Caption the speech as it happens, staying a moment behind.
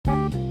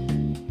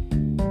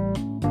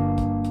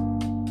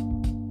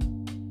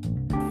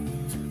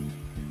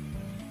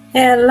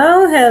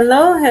Hello,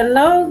 hello,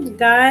 hello,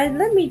 guys.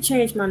 Let me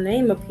change my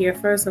name up here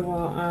first of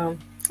all.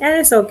 And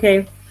it's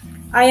okay.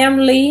 I am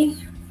Lee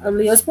of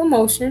Leo's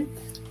Promotion.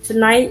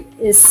 Tonight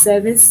is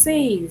Seven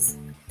C's.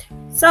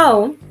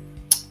 So,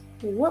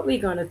 what we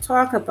gonna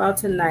talk about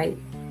tonight?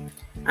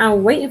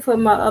 I'm waiting for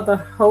my other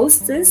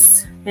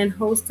hostess and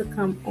host to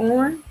come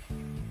on,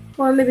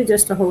 or maybe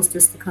just the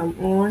hostess to come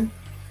on,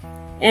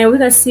 and we're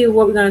gonna see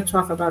what we're gonna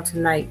talk about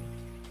tonight.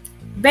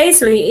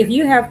 Basically, if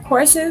you have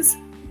questions,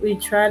 we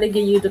try to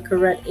give you the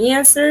correct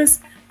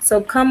answers.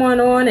 So come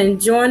on and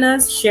join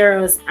us, share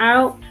us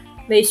out.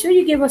 Make sure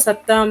you give us a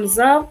thumbs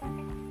up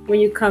when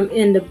you come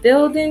in the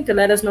building to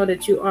let us know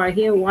that you are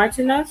here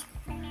watching us.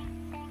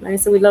 Like I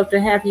said, we'd love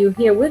to have you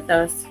here with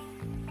us.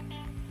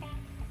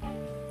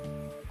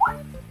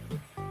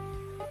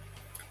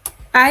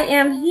 I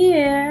am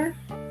here.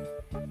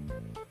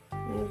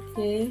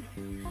 Okay.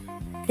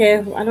 Okay,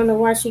 I don't know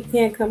why she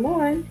can't come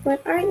on,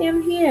 but I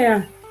am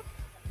here.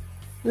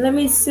 Let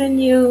me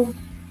send you.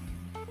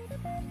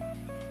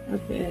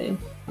 Okay,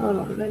 hold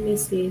on, let me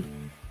see.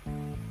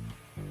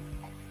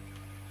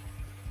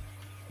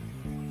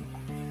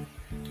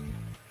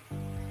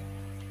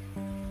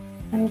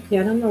 Okay,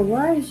 I don't know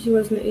why she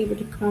wasn't able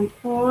to come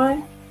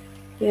on.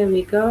 There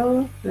we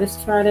go.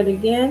 Let's try that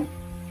again.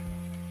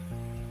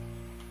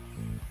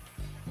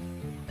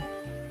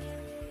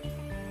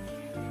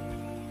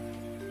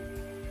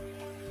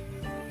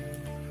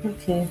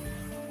 Okay.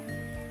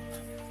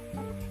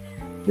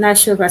 Not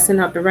sure if I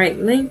sent out the right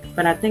link,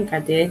 but I think I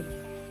did.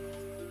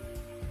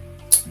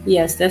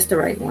 Yes, that's the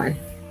right one.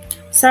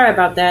 Sorry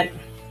about that.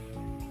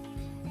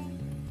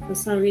 For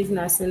some reason,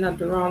 I sent out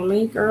the wrong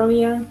link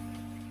earlier.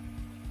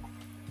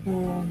 Just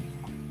want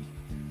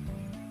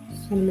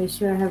to make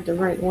sure I have the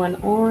right one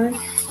on.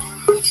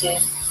 Okay.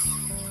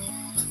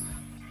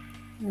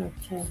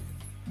 Okay.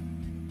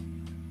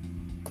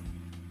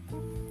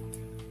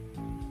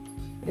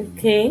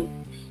 Okay.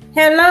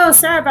 Hello,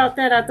 sorry about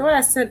that. I thought I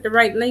sent the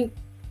right link.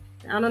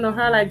 I don't know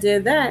how I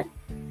did that,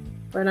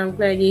 but I'm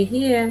glad you're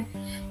here.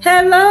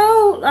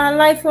 Hello,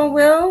 Life on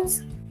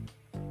Wheels.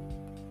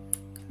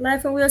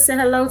 Life on Wheels, say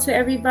hello to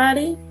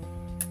everybody.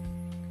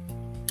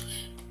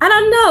 I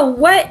don't know,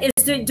 what is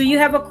the, do you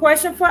have a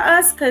question for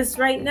us? Because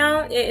right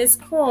now it is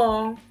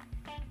called,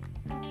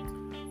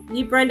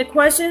 you bring the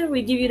question,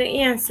 we give you the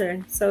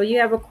answer. So you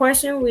have a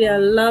question, we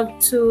would love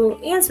to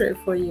answer it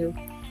for you.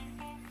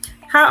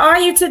 How are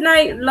you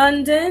tonight,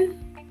 London?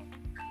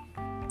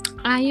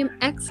 I am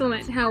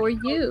excellent. How are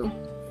you?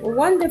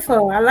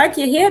 Wonderful. I like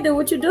your hairdo.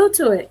 What you do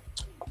to it?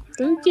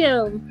 Thank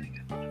you.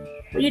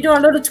 Are you doing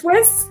a little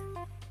twist?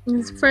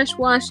 It's fresh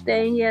wash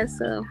day, yeah,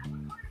 so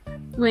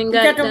we ain't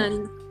got it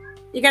done.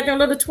 You got them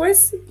little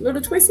twists?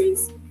 Little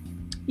twisties?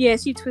 Yeah,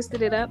 she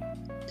twisted it up.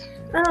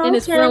 Oh, and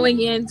it's growing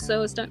in,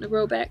 so it's starting to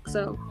grow back,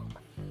 so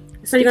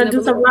you're going to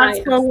do some locks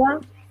for a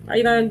while? Are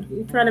you going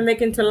to try to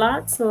make it into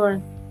locks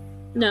or?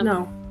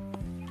 No.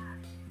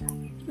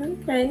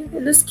 Okay,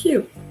 it looks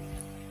cute.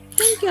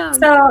 Thank you.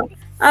 So,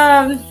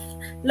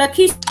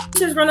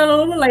 Lakeisha's running a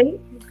little late.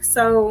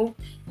 So,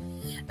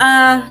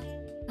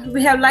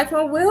 we have Life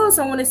on Wheels.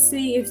 I want to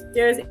see if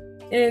there's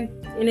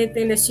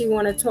anything that she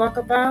want to talk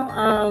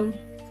about.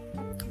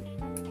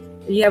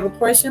 If you have a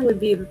question,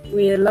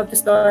 we'd love to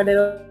start it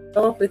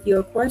off with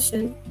your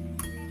question.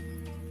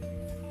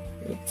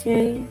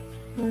 Okay,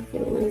 let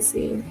me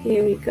see.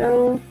 Here we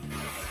go.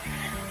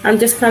 I'm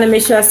just trying to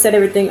make sure I set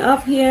everything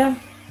up here.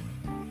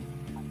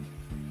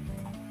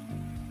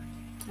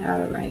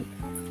 All right.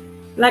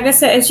 Like I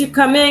said, as you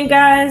come in,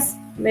 guys,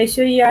 make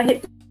sure y'all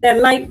hit that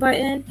like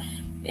button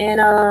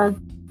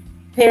and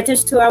pay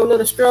attention to our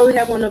little stroll we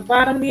have on the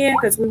bottom here,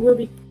 because we will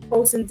be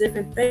posting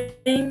different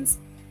things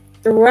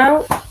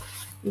throughout.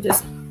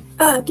 Just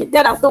get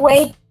that out the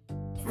way.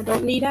 I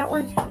don't need that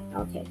one.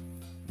 Okay.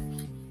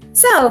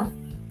 So,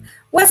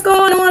 what's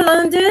going on,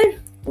 London?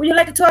 Would you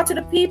like to talk to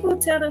the people?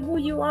 Tell them who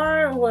you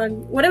are, or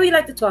whatever you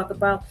like to talk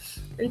about,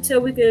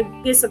 until we could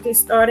get something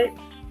started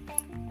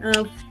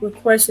with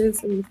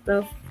questions and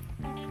stuff.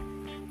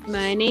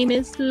 My name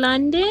is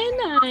London.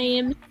 I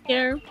am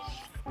here,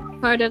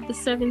 part of the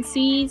 7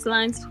 C's,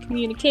 Lines of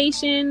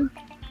Communication.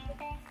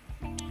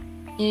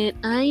 And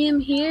I am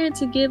here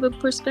to give a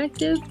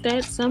perspective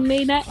that some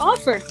may not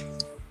offer.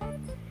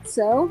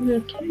 So,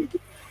 okay.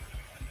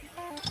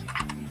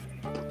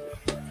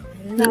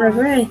 All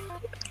right.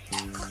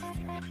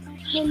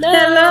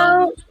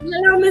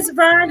 Hello, Miss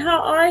Vern.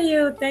 How are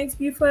you? Thank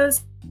you for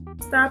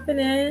stopping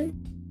in.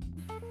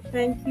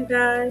 Thank you,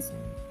 guys.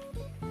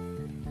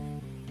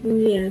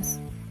 Yes.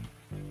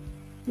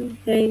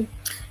 Okay.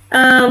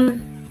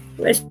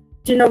 As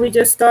you know, we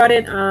just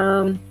started.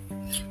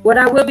 What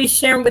I will be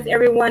sharing with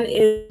everyone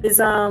is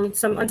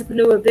some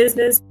entrepreneur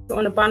business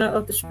on the bottom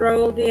of the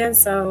scroll there.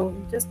 So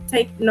just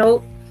take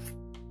note.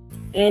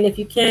 And if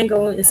you can,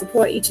 go and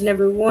support each and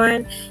every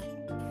one.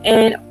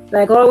 And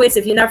like always,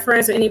 if you're not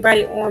friends with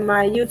anybody on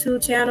my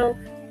YouTube channel,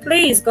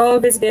 please go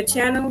and visit their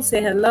channel,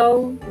 say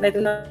hello, let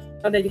them know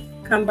that you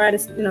come by to,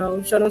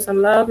 show them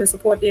some love and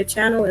support their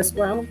channel as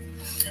well.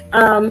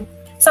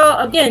 So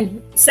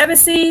again, 7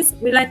 C's,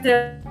 we like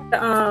to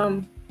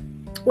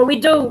what we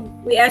do,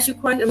 we ask you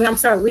questions. I'm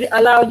sorry, we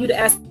allow you to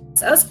ask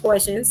us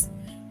questions,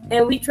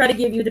 and we try to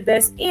give you the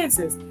best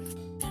answers.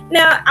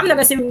 Now, I'm not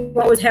gonna say we won't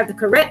always have the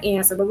correct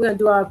answer, but we're gonna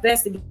do our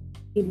best to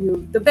give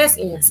you the best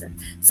answer.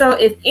 So,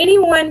 if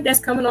anyone that's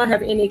coming on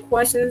have any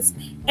questions,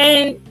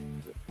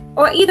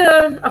 or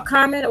either a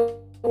comment or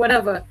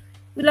whatever,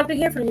 we'd love to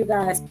hear from you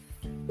guys.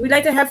 We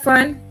like to have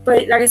fun,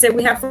 but like I said,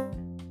 we have fun,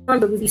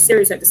 but we be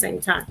serious at the same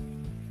time.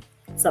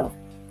 So,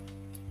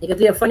 it could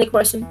be a funny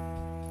question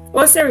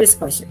or a serious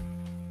question.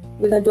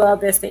 We're going to do our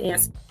best to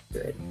answer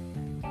it.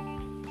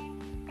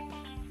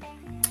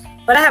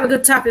 But I have a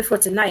good topic for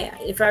tonight,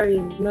 if I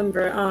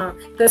remember,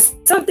 because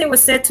something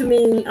was said to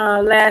me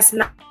last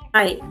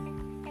night,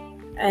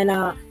 and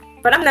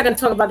but I'm not going to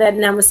talk about that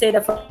now. I'm going to say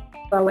that for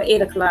our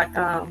 8 o'clock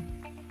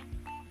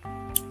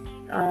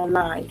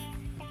live.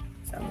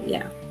 So,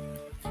 yeah.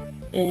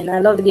 And I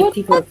love to give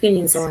people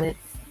opinions on it.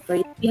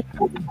 But,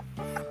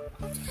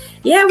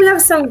 yeah, we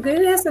have some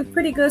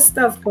pretty good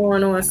stuff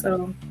going on.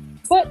 So,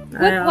 what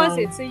was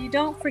it? So you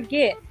don't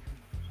forget.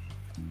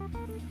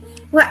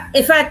 Well,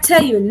 if I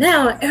tell you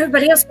now,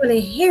 everybody else going to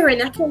hear it.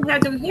 And I can't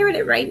have them hearing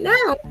it right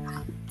now.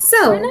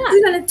 So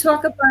we're going to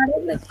talk about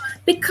it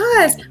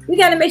because we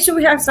got to make sure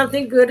we have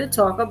something good to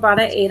talk about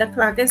at 8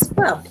 o'clock as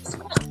well.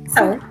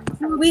 So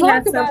we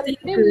have something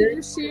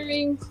good.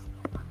 Sharing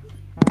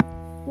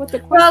what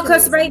the well,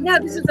 because right now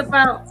this is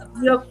about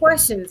your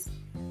questions,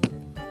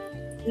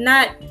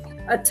 not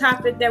a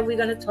topic that we're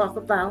going to talk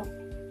about.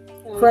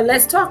 But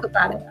let's talk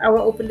about it. Our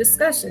open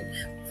discussion.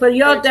 For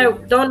y'all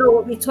that don't know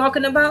what we're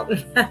talking about,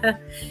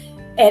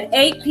 at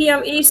 8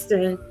 p.m.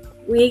 Eastern,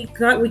 we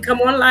come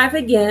on live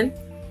again,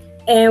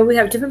 and we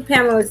have different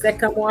panelists that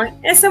come on,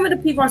 and some of the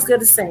people are still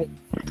the same,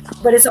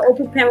 but it's an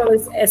open panel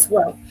as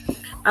well.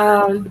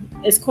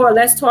 It's called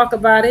Let's Talk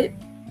About It,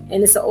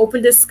 and it's an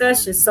open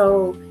discussion.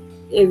 So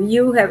if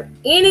you have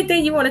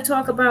anything you want to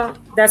talk about,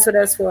 that's what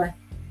that's for.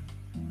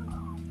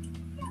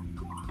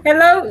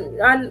 Hello,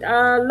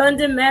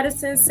 London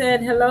Madison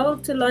said hello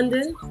to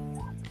London.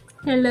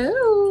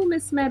 Hello,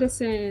 Miss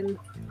Madison.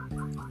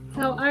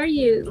 How are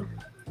you?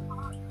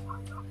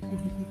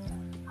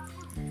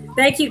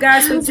 Thank you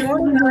guys for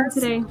joining us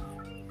today.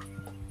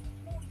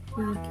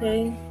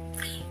 Okay.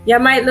 Yeah, I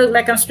might look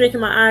like I'm streaking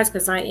my eyes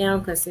because I am,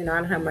 because I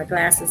don't have my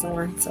glasses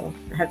on, so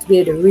I have to be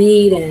able to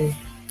read and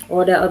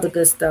all that other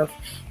good stuff.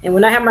 And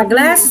when I have my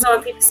glasses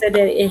on, people said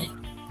that it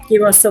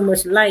gives us so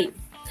much light.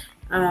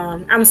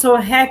 I'm so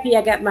happy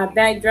I got my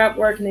backdrop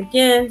working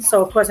again.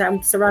 So of course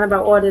I'm surrounded by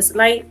all this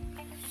light.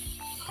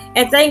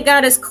 And thank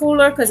God it's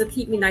cooler because it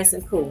keeps me nice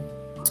and cool.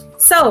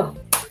 So,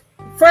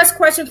 first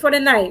question for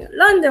the night.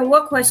 London,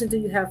 what question do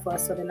you have for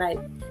us for the night?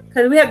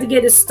 Because we have to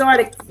get it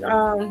started.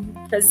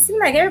 Because it seems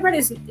like everybody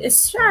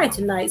is shy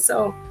tonight.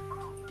 So,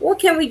 what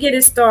can we get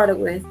it started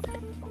with?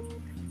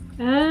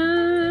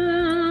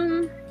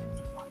 I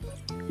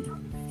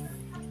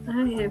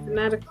have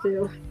not a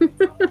clue.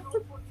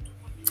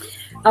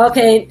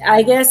 Okay,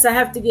 I guess I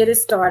have to get it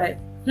started.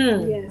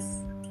 Yes.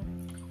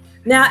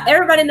 Now,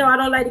 everybody know I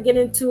don't like to get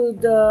into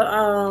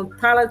the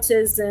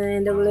politics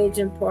and the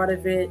religion part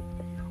of it.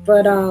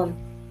 But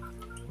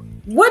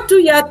what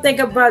do y'all think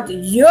about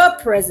your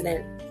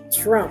president,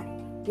 Trump?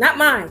 Not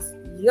mine,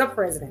 your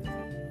president.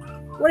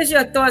 What is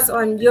your thoughts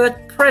on your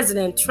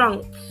president,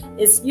 Trump?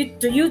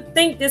 Do you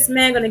think this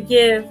man going to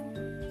give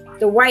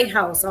the White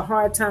House a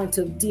hard time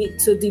to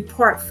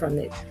depart from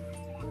it?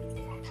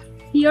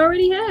 He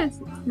already has.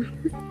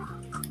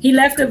 He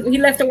left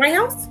the White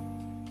House?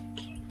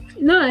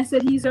 No, I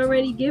said he's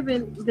already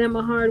given them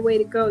a hard way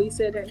to go. You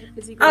said that.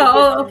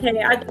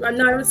 Okay. I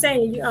know. I'm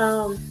saying.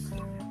 That's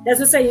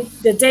what I'm saying.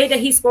 The day that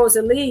he's supposed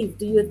to leave,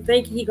 do you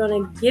think he's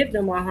gonna give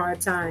them a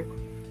hard time?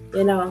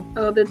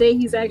 Oh, the day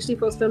he's actually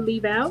supposed to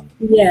leave out?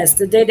 Yes,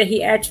 the day that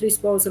he actually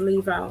supposed to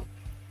leave out.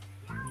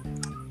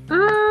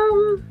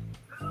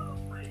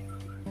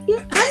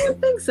 Yeah, I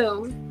don't think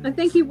so. I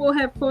think he will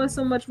have caused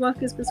so much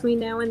ruckus between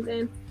now and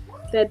then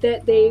that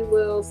day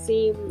will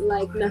seem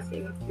like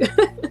nothing.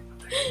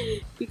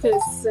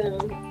 Because,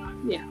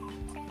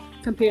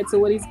 compared to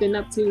what he's been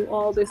up to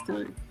all this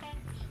time.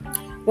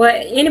 Well,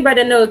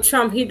 anybody that knows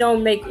Trump, he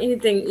don't make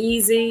anything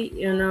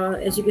easy.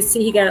 As you can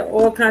see, he got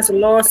all kinds of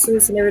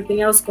lawsuits and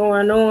everything else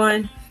going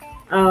on.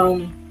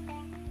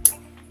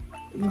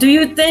 Do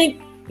you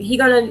think he's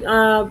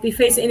gonna be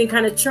facing any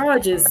kind of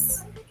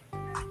charges?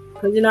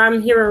 Because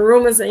I'm hearing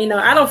rumors. I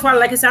don't follow.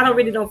 Like I said, I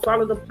don't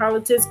follow the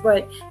politics,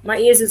 but my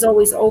ears is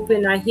always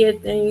open. I hear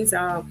things.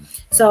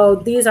 So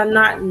these are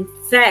not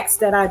facts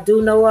that I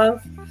do know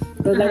of.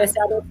 But like I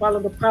said, I don't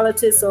follow the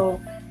politics, so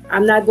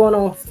I'm not going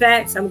on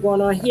facts. I'm going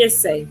on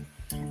hearsay.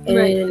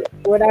 And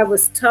what I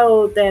was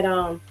told that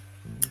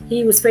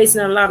he was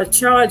facing a lot of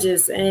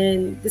charges,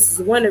 and this is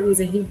one of the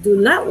reasons he do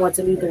not want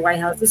to leave the White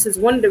House. This is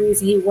one of the reasons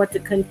he wants to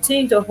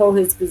continue to hold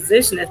his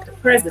position as the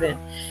president.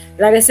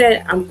 Like I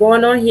said, I'm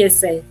going on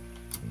hearsay.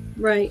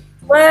 Right.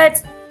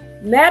 But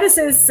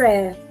Madison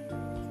said,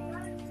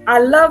 I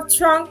love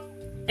Trump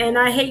and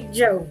I hate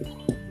Joe.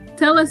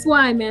 Tell us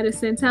why,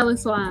 Madison. Tell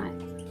us why.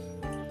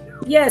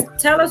 Yes,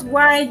 tell us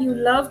why you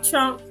love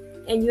Trump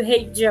and you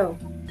hate Joe.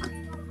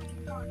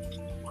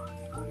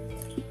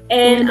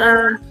 And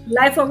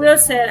Life for Real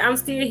said, I'm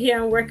still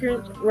here. I'm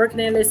working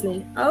and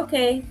listening.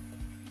 Okay.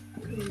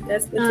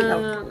 That's good to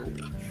know.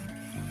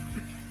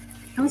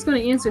 I was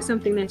going to answer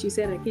something that you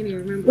said. I can't even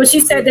remember. Well,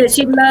 she said that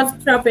she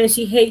loves Trump and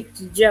she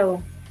hates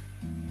Joe.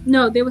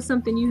 No, there was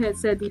something you had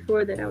said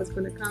before that I was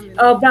going to comment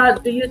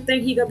about. Do you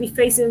think he's going to be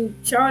facing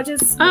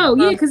charges? Oh,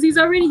 yeah, because he's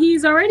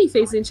already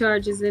facing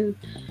charges. And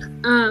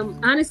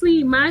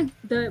honestly,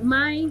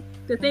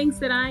 the things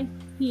that I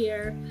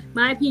hear,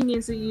 my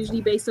opinions are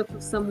usually based off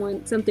of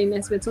something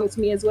that's been told to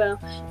me as well.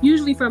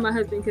 Usually from my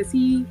husband, because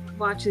he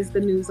watches the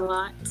news a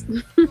lot.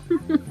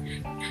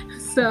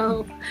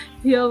 So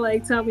he'll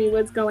like tell me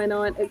what's going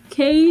on.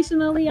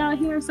 Occasionally I'll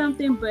hear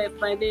something, but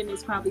by then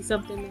it's probably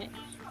something that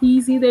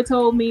he's either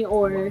told me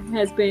or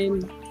has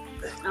been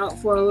out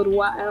for a little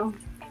while.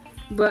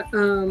 But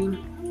from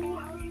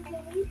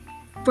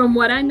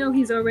what I know,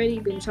 he's already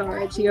been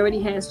charged. He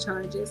already has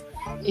charges,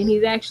 and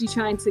he's actually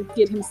trying to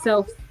get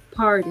himself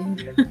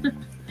pardoned.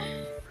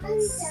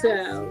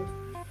 So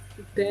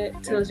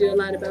that tells you a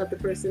lot about the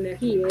person that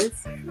he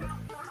is.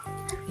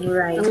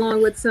 Right.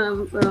 Along with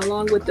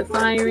the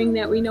firing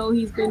that we know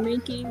he's been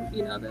making,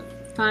 the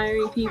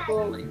firing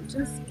people and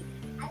just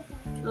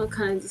all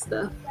kinds of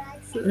stuff.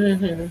 So,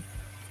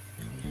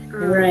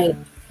 right.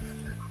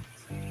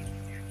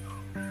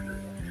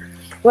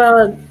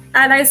 Well,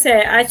 like I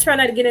said, I try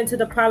not to get into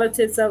the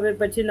politics of it,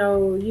 but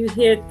you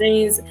hear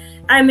things.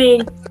 I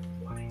mean,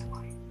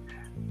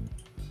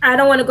 I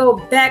don't want to go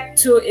back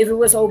to if it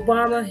was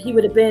Obama, he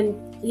would have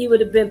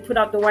been put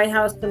out the White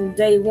House from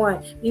day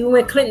one. Even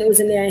when Clinton was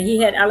in there and he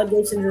had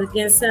allegations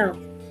against him,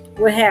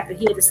 what happened?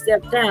 He had to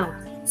step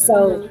down.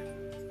 So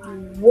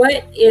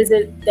what is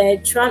it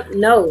that Trump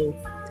knows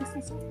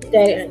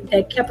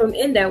that kept him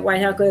in that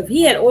White House? Because if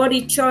he had all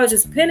these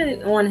charges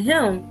pending on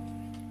him,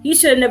 he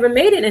should have never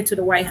made it into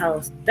the White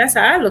House. That's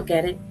how I look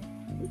at it.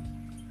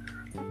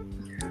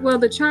 Well,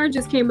 the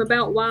charges came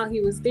about while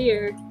he was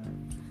there.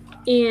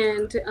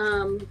 And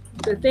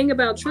the thing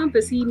about Trump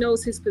is he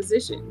knows his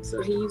position,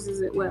 so he uses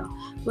it well.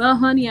 Well,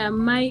 honey, I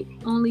might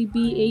only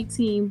be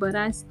 18, but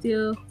I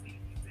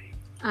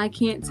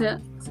can't tell.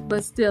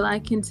 But still, I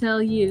can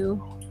tell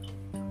you.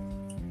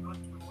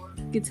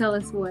 You can tell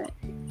us what?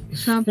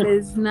 Trump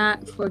is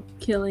not for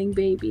killing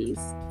babies.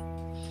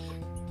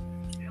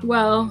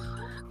 Well,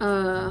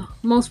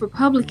 most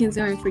Republicans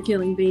aren't for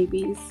killing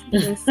babies.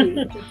 Let's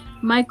see.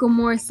 Michael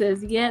Moore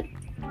says, yet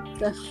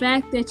the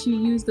fact that you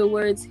use the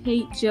words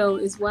hate Joe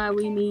is why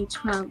we need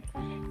Trump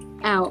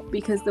out,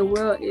 because the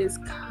world is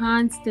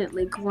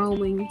constantly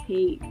growing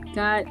hate.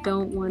 God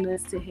don't want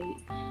us to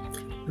hate.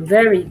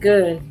 Very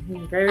good.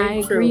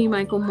 I true. Agree,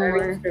 Michael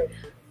Moore. Yes.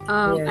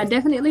 I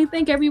definitely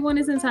think everyone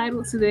is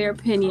entitled to their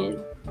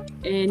opinion.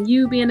 And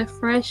you being a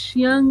fresh,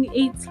 young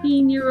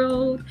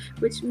 18-year-old,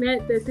 which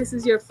meant that this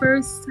is your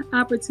first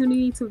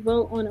opportunity to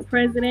vote on a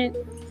president,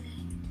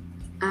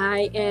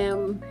 I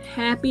am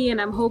happy, and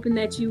I'm hoping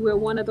that you were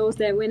one of those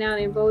that went out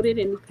and voted,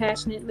 and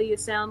passionately it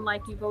sounded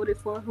like you voted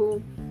for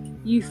who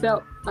you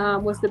felt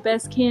was the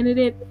best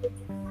candidate.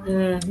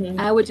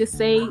 I would just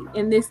say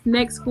in this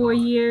next 4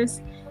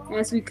 years,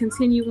 as we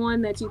continue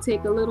on, that you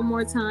take a little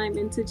more time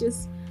and to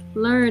just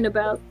learn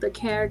about the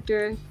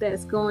character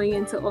that's going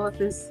into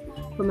office.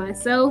 For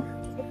myself,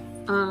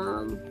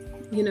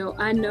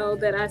 I know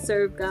that I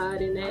serve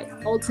God, and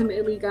that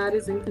ultimately God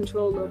is in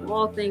control of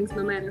all things,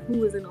 no matter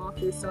who is in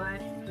office. So I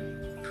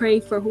pray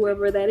for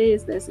whoever that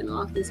is that's in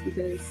office,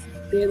 because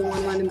they're the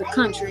one running the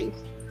country.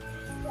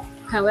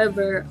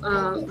 However,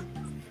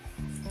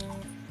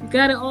 you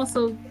got to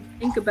also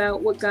think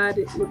about what God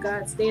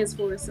stands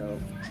for. So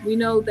we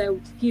know that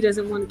He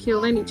doesn't want to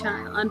kill any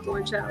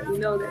unborn child. We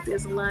know that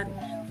there's a lot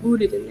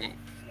rooted in that.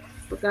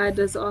 But God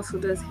does.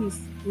 He's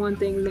one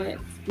thing that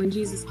when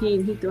Jesus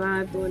came, He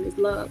thrived on His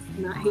love,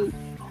 not hate.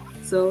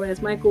 So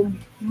as Michael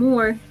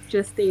Moore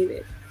just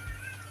stated,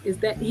 is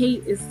that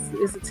hate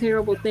is a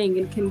terrible thing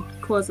and can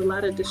cause a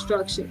lot of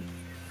destruction.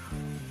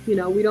 We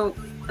don't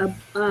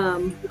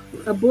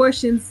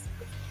abortions.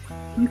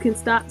 You can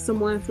stop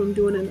someone from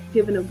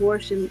giving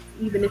abortion,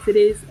 even if it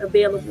is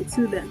available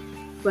to them,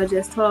 by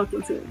just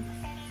talking to them.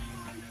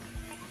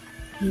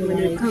 When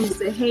it comes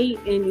to hate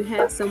and you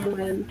have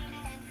someone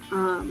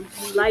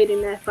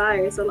lighting that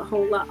fire, it's a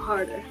whole lot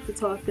harder to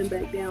talk them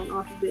back down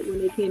off of it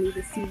when they can't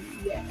even see you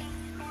yet.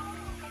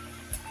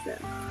 So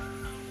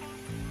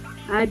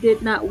I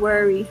did not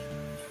worry,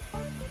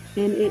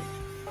 and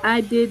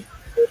I did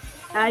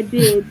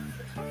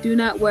do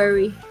not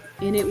worry,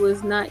 and it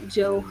was not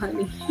Joe,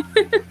 honey.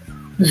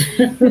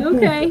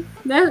 Okay,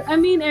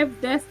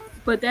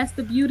 that's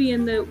the beauty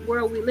in the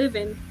world we live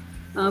in.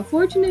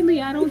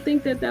 Fortunately, I don't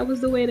think that was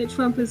the way that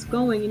Trump is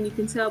going, and you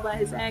can tell by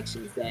his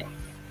actions that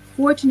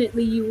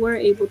fortunately you were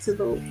able to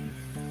vote.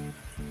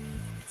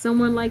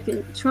 Someone like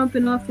Trump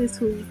in office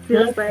who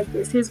feels like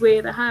it's his way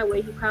or the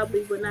highway, he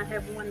probably would not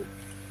have won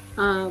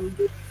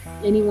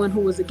anyone who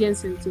was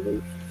against him to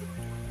vote.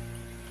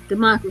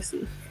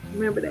 Democracy,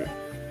 remember that.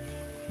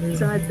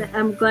 So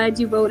I'm glad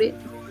you voted.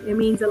 It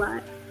means a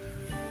lot.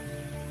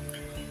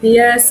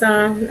 Yes,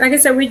 like I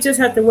said, we just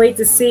have to wait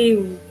to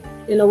see,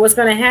 what's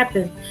going to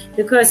happen.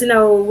 Because,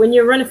 when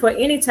you're running for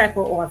any type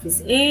of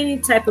office, any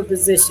type of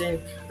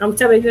position, I'm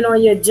telling you,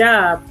 on your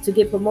job, to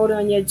get promoted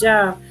on your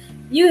job,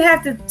 you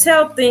have to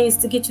tell things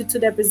to get you to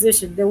that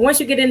position. Then once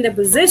you get in the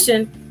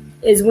position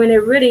is when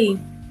it really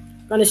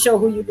going to show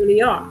who you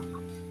really are.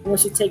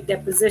 Once you take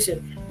that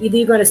position, either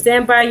you're going to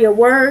stand by your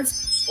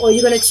words or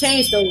you're going to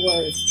change those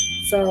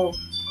words. So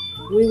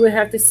we will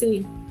have to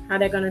see how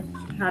they're going to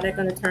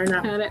turn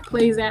out. How that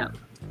plays out.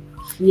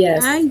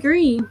 Yes. I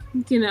agree.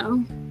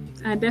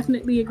 I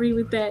definitely agree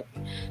with that.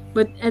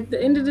 But at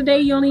the end of the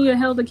day, you only are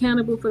held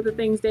accountable for the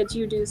things that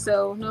you do.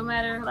 So no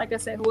matter, like I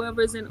said,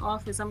 whoever's in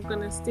office, I'm going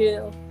to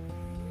still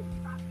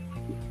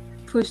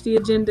push the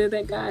agenda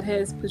that God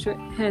has placed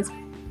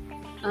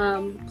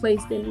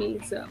in me.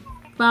 So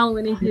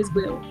following in His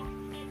will,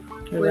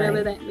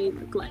 whatever that may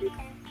look like.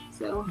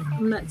 So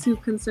I'm not too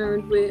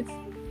concerned with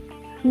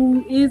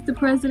who is the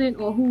president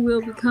or who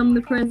will become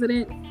the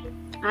president.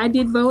 I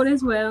did vote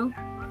as well.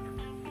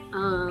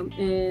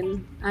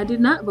 And I did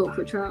not vote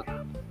for Trump.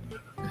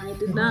 I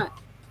did not.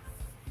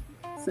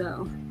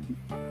 So,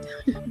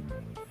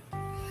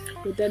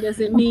 but that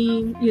doesn't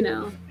mean,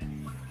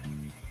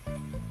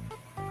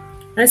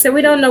 I said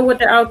we don't know what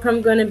the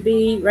outcome going to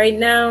be right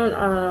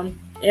now.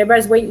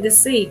 Everybody's waiting to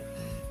see.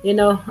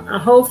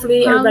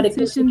 Hopefully everybody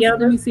comes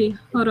together. Let me see.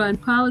 Hold on.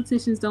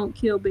 Politicians don't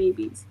kill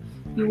babies.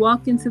 You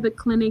walk into the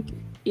clinic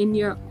on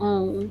your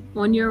own.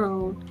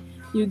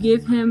 You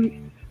give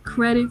him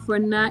credit for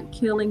not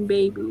killing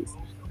babies,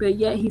 but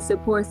yet he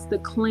supports the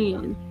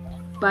Klan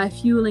by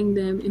fueling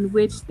them, in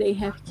which they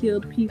have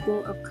killed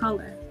people of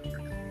color.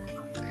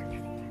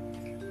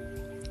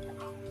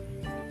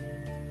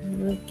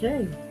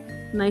 Okay.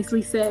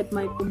 Nicely said,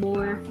 Michael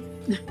Moore.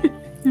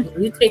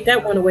 You take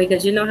that one away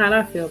because you know how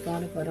I feel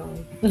about it, but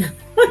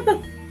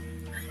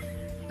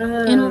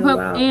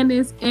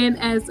and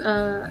as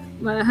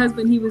my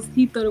husband, he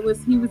thought it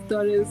was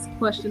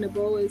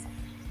questionable is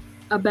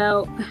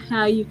about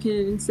how you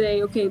can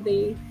say, okay,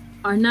 they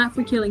are not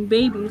for killing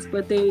babies,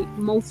 but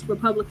most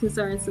Republicans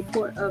are in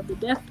support of the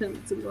death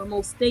penalty, or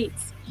most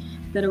states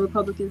that are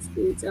Republican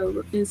states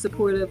are in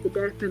support of the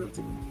death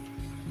penalty.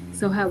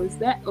 So how is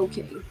that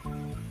okay,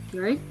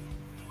 right?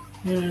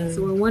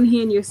 So on one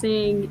hand, you're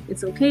saying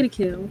it's okay to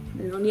kill,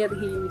 and on the other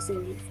hand, you're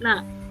saying it's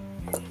not.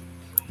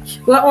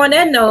 Well, on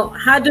that note,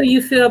 how do you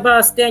feel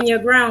about stand your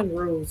ground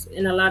rules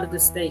in a lot of the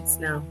states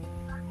now?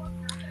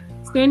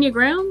 Stand your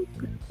ground?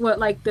 What,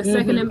 like the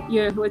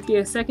with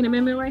your Second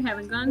Amendment right,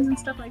 having guns and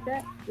stuff like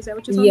that? Is that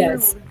what you're talking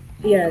about?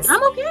 Yes.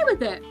 I'm okay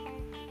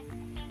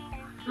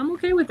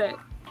with that.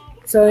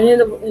 So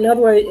in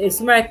other words, if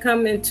somebody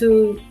come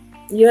into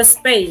your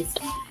space,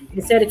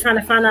 instead of trying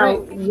to find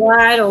out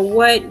why or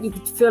what, you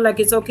feel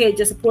like it's okay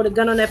just to put a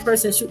gun on that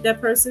person and shoot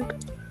that person?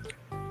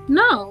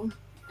 No,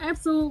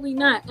 absolutely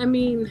not. I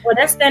mean, well,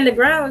 that's stand your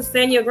grounds.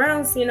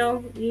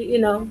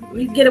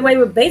 You get away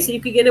with basically,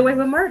 you could get away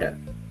with murder.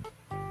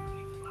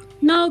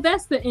 No,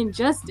 that's the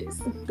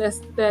injustice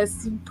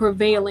that's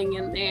prevailing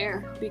in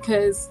there,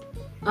 because,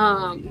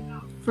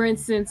 for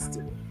instance,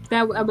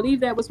 that I believe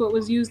that was what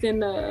was used in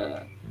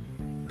the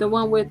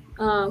one with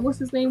what's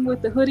his name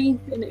with the hoodie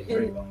and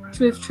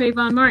with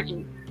Trayvon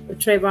Martin.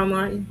 Trayvon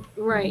Martin,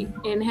 right?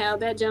 And how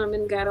that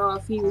gentleman got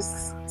off. He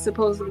was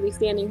supposedly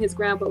standing his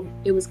ground, but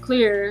it was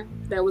clear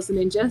that was an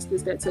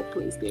injustice that took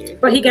place there.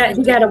 But he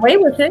got away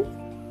with it.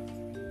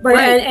 But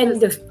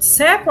and the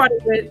sad part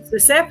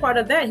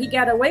of that, he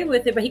got away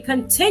with it, but he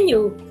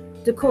continued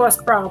to cause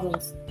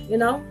problems,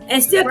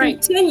 and still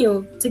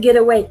continue to get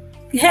away.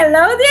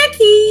 Hello there,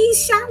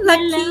 Keisha.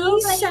 Hello,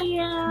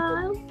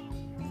 Keisha.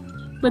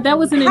 But that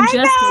was an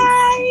injustice.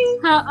 Hi,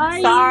 guys. How are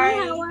you?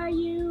 How are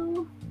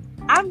you?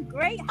 I'm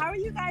great. How are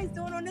you guys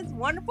doing on this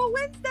wonderful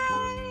Wednesday?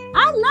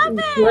 I love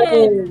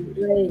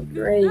it.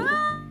 Great.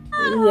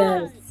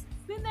 Yes.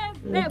 Send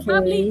that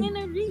bubbly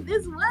energy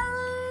this way.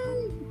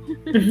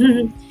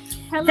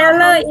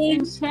 Hello,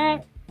 Eve.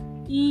 Chat.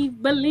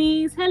 Eve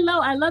Belize.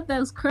 Hello. I love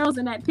those curls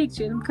in that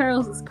picture. Them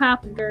curls is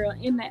popping, girl,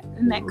 in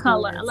that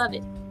color. I love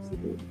it.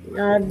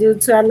 I do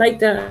too. I like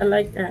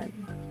that.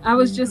 I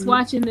was just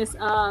watching this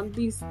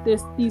these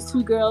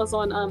two girls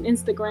on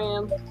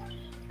Instagram.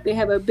 They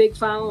have a big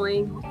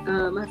following.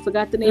 I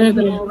forgot the name of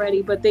them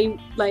already, but they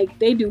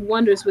do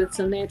wonders with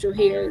some natural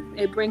hair.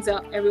 It brings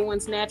out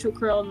everyone's natural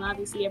curl, and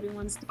obviously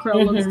everyone's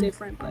curl looks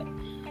different, but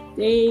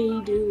they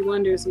do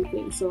wonders with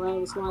it. So I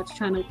was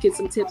trying to get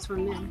some tips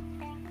from them.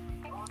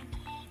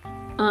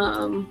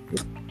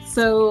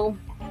 So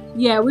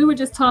yeah, we were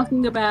just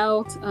talking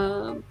about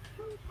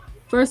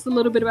first a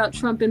little bit about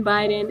Trump and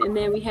Biden, and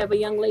then we have a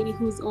young lady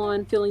who's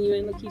on, filling you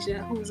in,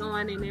 Lakeisha, who's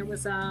on, and it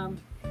was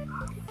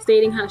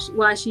stating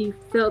why she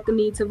felt the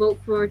need to vote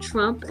for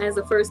Trump as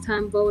a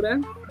first-time voter.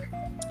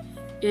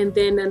 And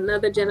then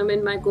another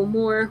gentleman, Michael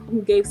Moore,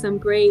 who gave some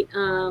great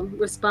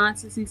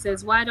responses. He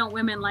says, "Why don't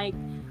women like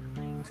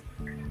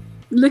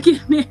looking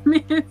at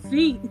men's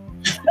feet?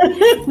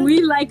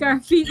 We like our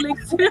feet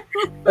licked too."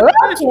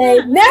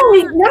 Okay, now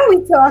we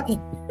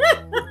talking.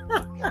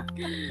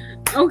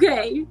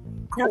 Okay.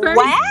 What?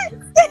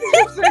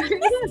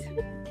 First,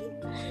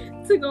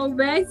 to go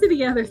back to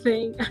the other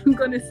thing, I'm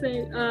gonna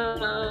say,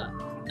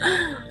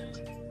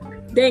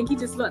 dang, he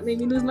just made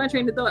me lose my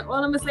train of thought.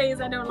 All I'm gonna say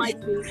is I don't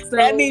like feet. So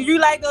That means you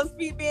like those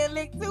feet being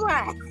licked too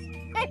high.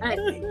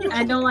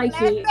 I don't like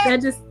feet.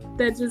 That just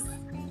it's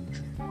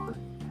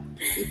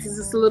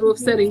just a little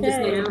upsetting just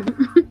now.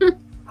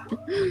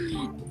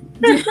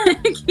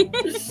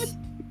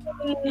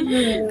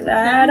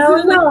 I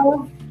don't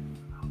know.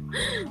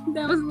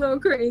 That was a little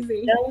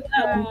crazy.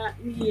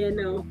 Yeah,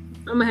 no.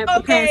 I'm gonna have to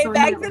Okay, pass on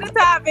back that to the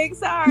topic.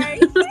 Sorry.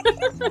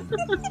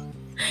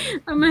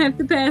 I'm gonna have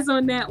to pass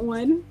on that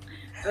one.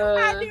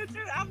 I do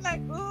too. I'm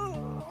like,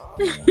 ooh.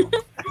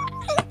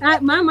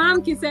 My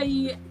mom can tell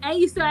you, I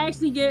used to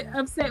actually get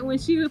upset when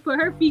she would put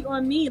her feet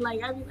on me.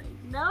 Like, I'd be like,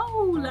 no,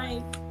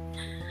 like,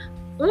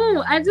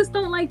 oh, I just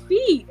don't like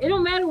feet. It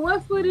don't matter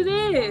what foot it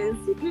is.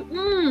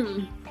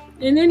 Mm-mm.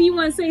 And then you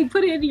want to say,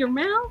 put it in your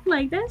mouth?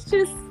 Like, that's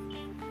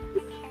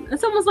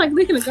almost like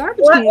licking a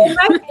garbage can.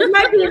 It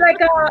might be like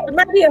it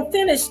might be a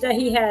finish that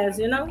he has,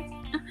 you know?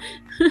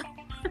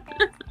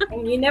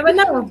 You never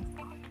know.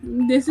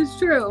 This is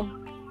true.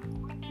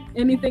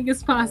 Anything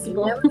is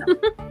possible.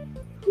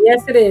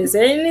 Yes, it is.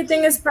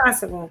 Anything is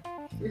possible.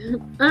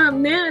 Now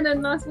I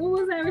done lost.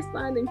 What was I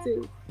responding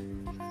to?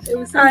 It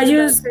was right.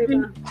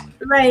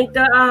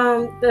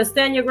 The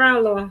stand your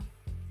ground law.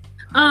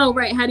 Oh,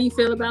 right. How do you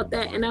feel about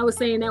that? And I was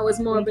saying that was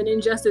more of an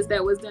injustice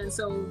that was done.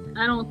 So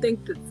I don't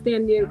think that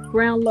stand your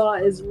ground law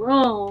is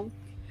wrong.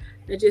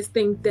 I just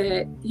think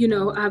that, you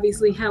know,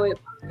 obviously how it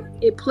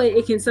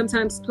can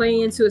sometimes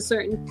play into a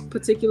certain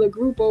particular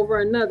group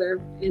over another,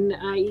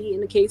 i.e.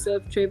 in the case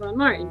of Trayvon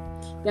Martin.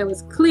 That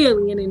was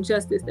clearly an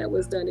injustice that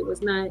was done. It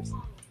was not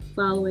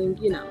following,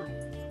 you know,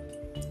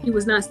 he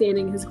was not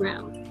standing his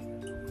ground.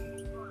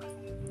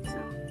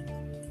 So,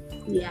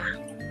 yeah.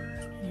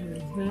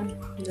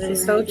 Mm-hmm. That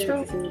is so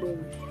true.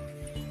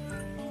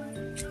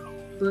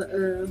 But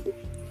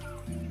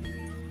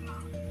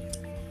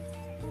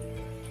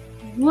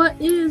what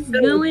is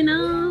going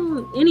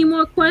on? Any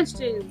more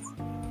questions?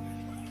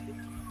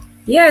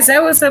 Yes,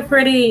 that was a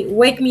pretty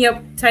wake me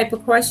up type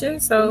of question.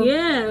 So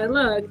yeah,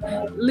 look,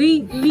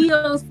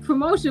 Leo's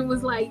promotion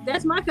was like,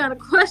 that's my kind of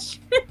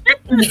question.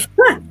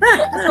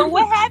 So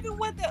what happened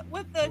with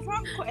the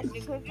Trump question?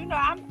 Because you know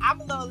I'm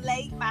a little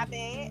late, my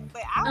bad.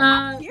 But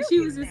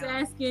she was just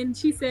asking.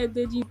 She said,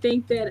 "Did you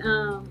think that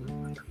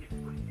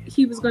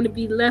he was going to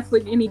be left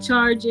with any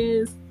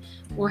charges,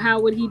 or how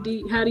do you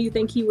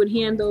think he would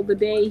handle the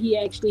day he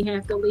actually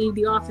have to leave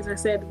the office?" I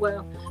said,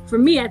 "Well, for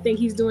me, I think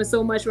he's doing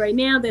so much right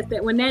now that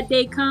when that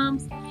day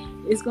comes,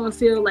 it's going to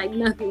feel like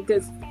nothing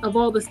because of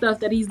all the stuff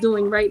that he's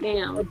doing right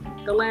now.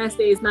 The last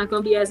day is not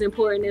going to be as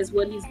important as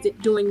what he's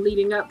doing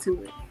leading up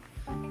to it."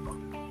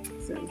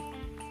 So,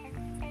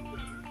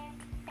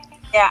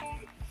 yeah,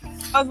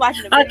 I was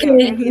watching the video.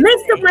 Okay,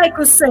 Mr.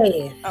 Michael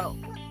said. Oh.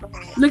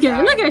 Look at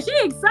her. She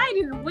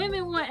excited.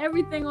 Women want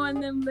everything on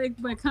them,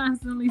 but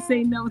constantly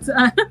say no to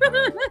us.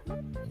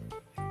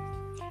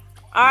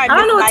 All right, I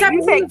don't know what type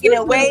of taking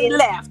it way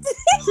left.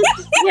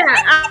 Yeah,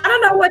 I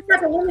don't know what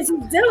type of women he's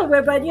dealing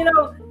with, but you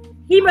know,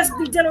 he must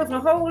be dealing with a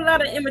whole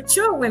lot of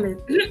immature women.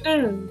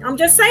 I'm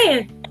just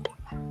saying.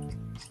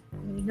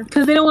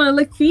 Because they don't want to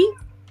lick feet?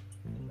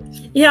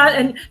 Yeah,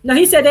 and no,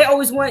 he said they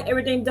always want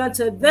everything done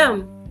to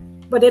them,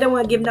 but they don't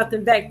want to give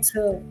nothing back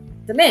to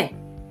the men.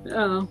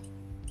 Oh.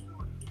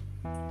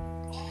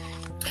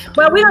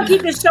 But we're going to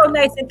keep this show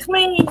nice and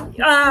clean.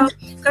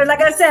 Because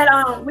like I said,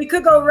 we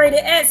could go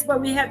rated X,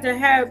 but we have to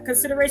have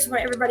consideration for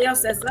everybody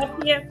else that's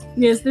left here.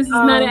 Yes, this is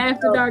not an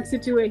after dark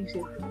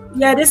situation.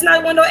 Yeah, this is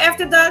not one of those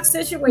after dark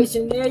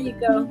situation. There you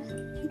go.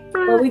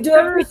 But we do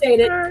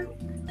appreciate it.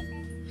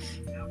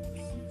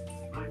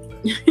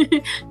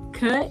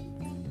 Cut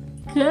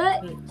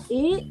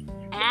it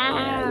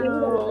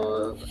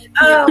out.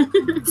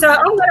 So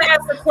I'm going to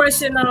ask a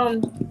question.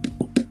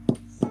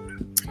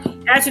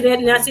 Actually,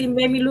 that actually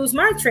made me lose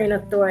my train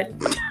of thought.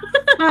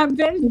 I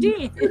bet it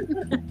did.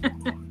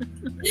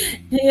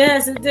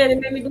 Yes, it did. It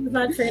made me lose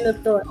my train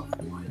of thought.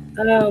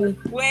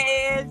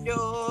 Where's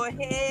your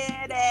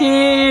head at?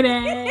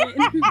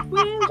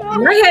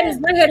 My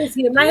head is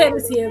here. My head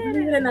is here.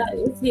 Believe it or not,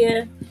 it's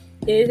here.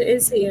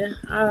 It's here.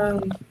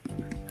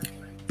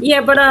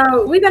 Yeah, but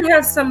we're gonna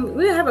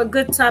have a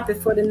good topic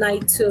for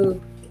tonight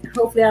too.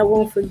 Hopefully, I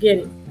won't forget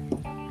it.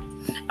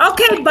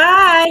 Okay,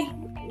 bye.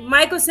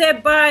 Michael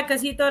said bye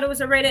because he thought it was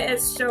a rated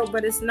S show,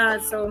 but it's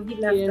not. So he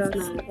left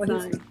us.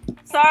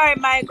 Sorry,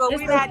 Michael.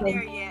 We're not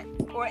there yet,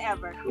 or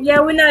ever. Yeah,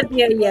 we're not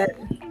there yet.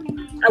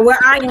 Well,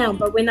 I am,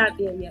 but we're not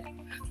there yet.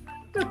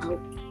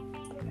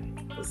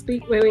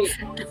 Wait.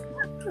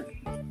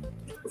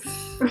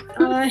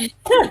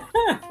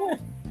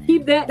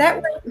 Keep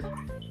that way.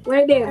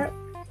 Right there.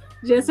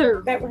 Just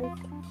her. That way.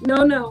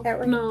 No. That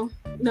way. No.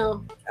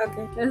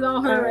 Okay. That's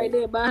all her right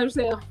there by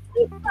herself.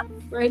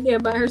 Right there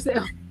by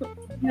herself.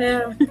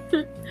 Yeah.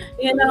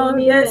 You know,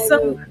 yeah,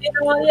 so you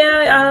know,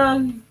 yeah,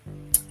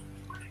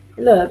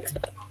 look.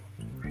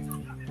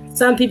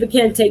 Some people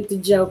can't take the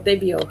joke, they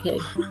be okay.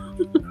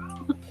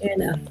 You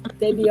know,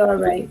 they be all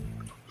right.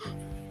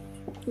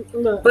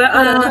 Look, But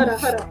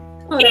hold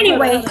on.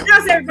 anyway,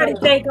 how's everybody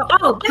day go?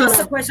 Oh, that's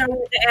the question I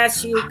wanted to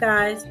ask you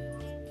guys.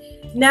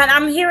 Now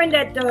I'm hearing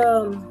that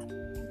the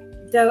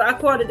I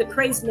call it the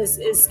craziness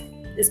is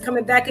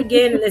coming back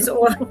again, and it's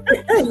all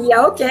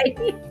yeah, okay.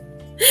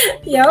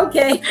 Yeah,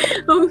 okay.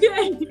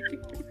 Okay.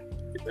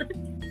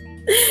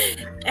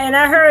 And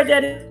I heard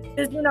that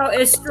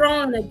it's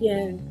strong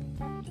again.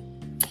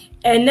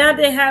 And now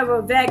they have a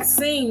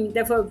vaccine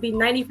that will be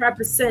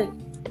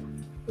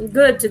 95%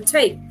 good to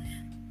take.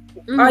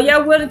 Are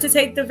y'all willing to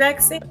take the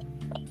vaccine?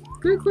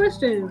 Good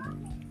question.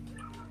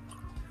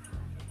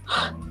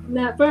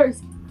 Not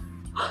first.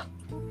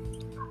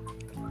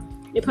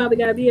 It probably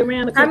got to be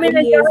around a couple of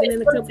years and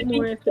then a couple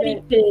more after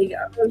that. Pig?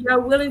 Are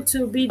y'all willing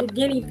to be the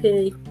guinea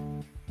pig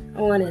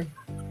on it?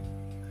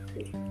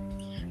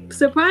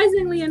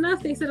 Surprisingly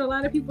enough, they said a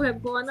lot of people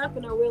have gone up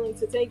and are willing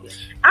to take it.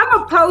 I'm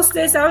going to post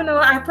this. I don't know.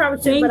 I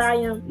probably should, but I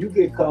am. You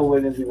get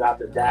co-winners who have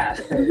to die.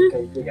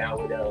 Can't figure out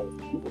what else.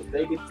 People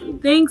take it too.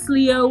 Thanks,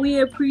 Leo. We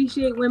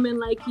appreciate women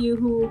like you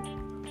who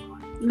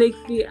lick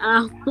the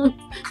owl,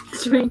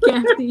 drink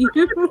after you.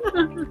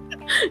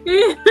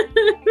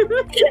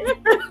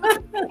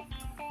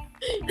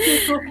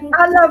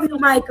 I love you,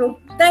 Michael.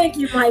 Thank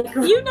you,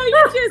 Michael. You know,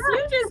 you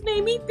just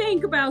made me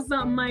think about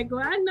something, Michael.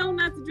 I know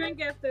not to drink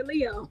after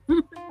Leo.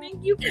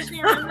 Thank you for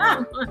sharing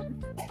that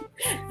one.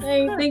 I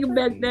ain't thinking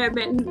about that,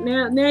 but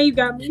now you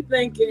got me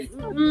thinking.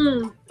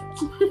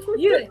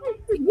 You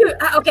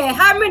okay?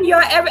 How many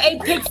of y'all ever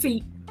ate pig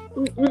feet?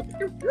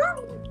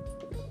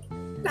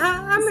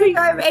 How many of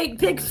y'all ever ate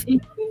pig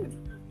feet?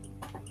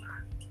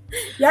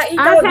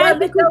 I've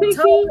had pig feet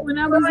when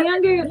I was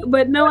younger,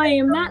 but no, I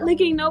am not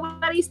licking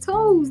nobody's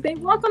toes. They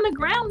walk on the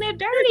ground. They're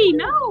dirty.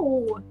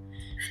 No.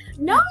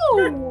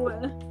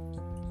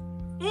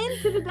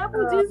 Into the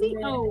double dizzy.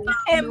 Oh.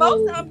 And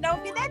most of them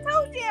don't get that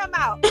toe jam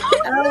out.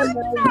 Oh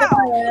my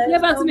God. You're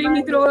about to make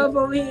me throw up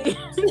over here.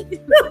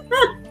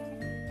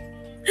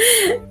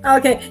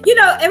 Okay,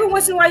 every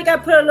once in a while you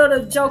gotta put a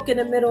little joke in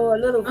the middle, a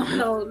little,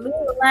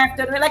 little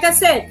laughter. Like I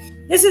said,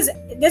 this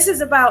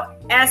is about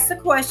ask the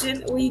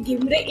question, we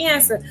give you the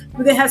answer.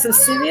 We're gonna have some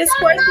serious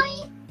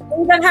questions.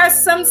 We're gonna have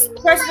some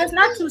questions that's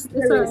not too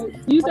serious.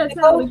 Use that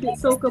towel to get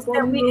soaked up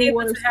on the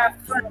water. Have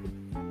fun.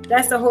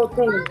 That's the whole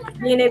thing,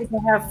 being able to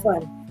have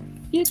fun.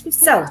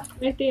 So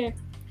right there.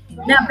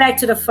 Now back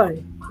to the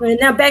fun.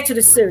 Now back to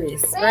the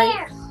serious,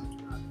 right?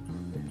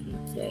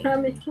 Okay.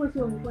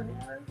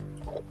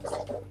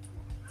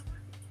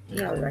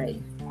 All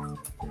right.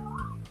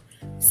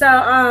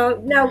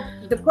 So now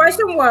the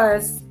question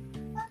was,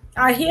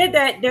 I hear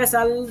that there's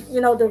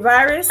the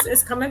virus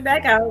is coming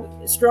back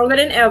out stronger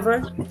than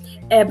ever,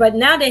 but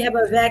now they have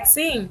a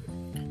vaccine.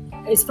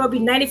 It's supposed to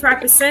be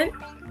 95%.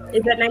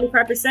 Is that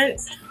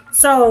 95%?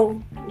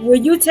 So will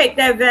you take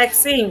that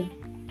vaccine?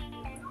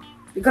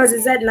 Because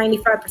it's at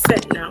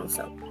 95% now.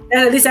 So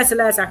at least that's the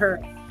last I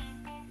heard.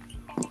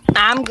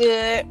 I'm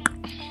good.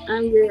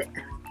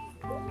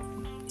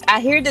 I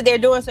hear that they're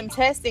doing some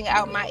testing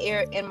out in my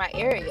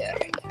area.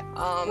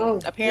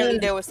 Apparently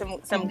there was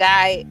some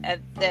guy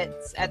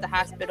that's at the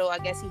hospital. I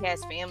guess he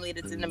has family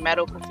that's in the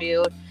medical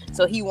field,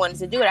 so he wanted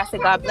to do it. I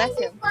said, God bless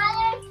him.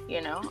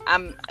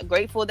 I'm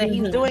grateful that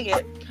he's doing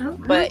it,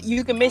 but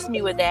you can miss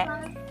me with that.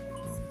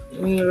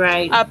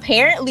 Right.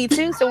 Apparently,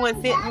 too,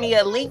 someone sent me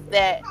a link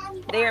that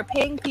they are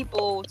paying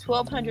people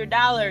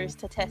 $1,200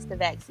 to test the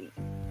vaccine.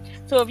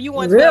 So if you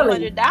want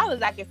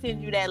 $1,200, I can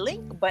send you that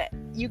link. But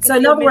you can. So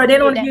in other words, they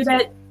don't give you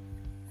that.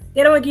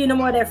 They don't give you no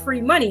more of that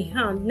free money,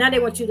 huh? Now they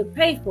want you to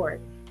pay for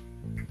it.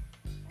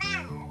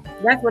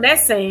 That's what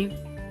that's saying.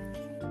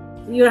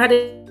 You don't have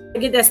to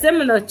get that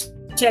stimulus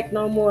check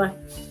no more.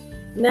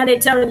 Now they're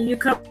telling you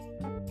come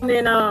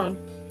and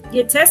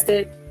get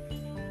tested.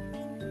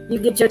 You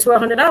get your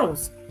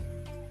 $1,200.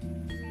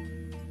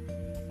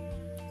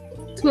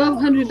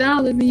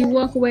 $1,200 and you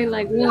walk away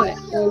like what?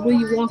 Or will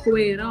you walk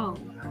away at all?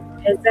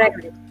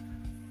 Exactly.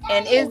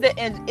 And is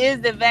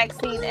the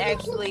vaccine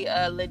actually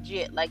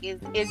legit? Like is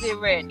it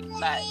ready?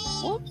 Like,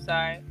 whoops,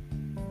 sorry.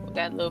 We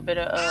got a little bit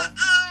of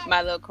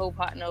my little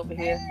co-partner over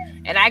here,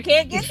 and I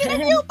can't get to the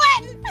mute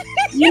button.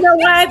 You know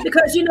why?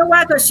 Because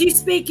she's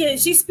speaking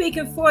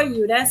for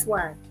you. That's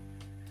why.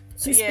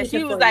 She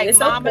was like,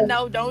 "Mama, okay.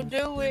 No, don't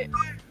do it.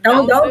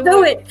 Don't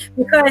do it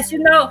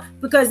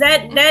because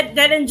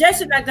that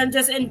injection not gonna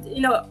just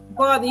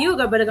bother you,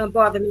 but it's gonna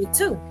bother me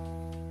too."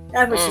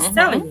 That's what she's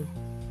telling you.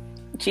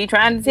 She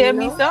trying to tell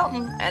me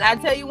something, and I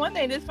tell you one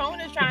thing: this phone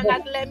is trying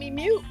not to let me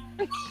mute.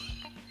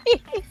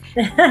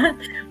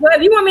 Well,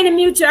 if you want me to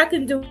mute you, I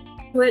can do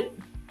it.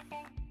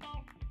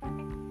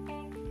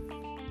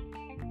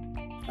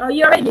 Oh,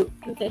 you already do.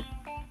 Okay.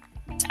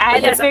 I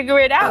had to figure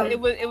it out. It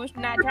was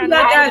not trying to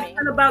let me.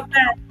 Feel about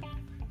that?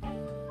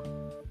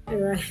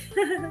 Right.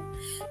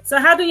 So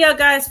how do y'all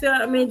guys feel?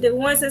 I mean, the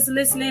ones that's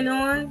listening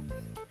on,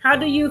 how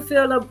do you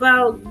feel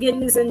about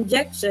getting this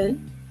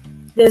injection,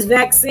 this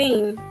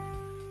vaccine?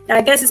 I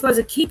guess it's supposed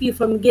to keep you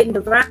from getting the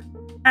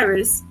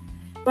virus.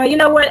 But you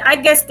know what? I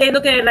guess they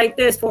look at it like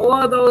this. For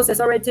all those that's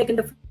already taken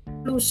the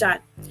flu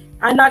shot,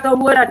 I knock on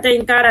wood. I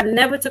thank God I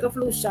never took a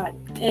flu shot,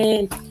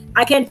 and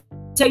I can't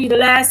tell you the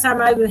last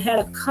time I even had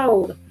a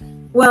cold.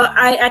 Well,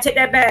 I take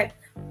that back.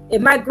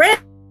 If my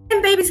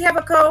grandbabies have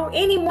a cold,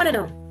 any one of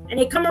them, and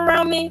they come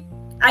around me,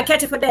 I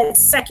catch it for that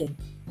second,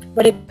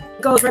 but it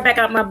goes right back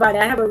out my body.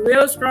 I have a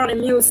real strong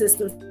immune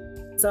system,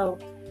 so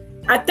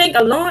I think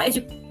as long as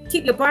you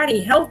keep your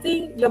body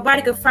healthy, your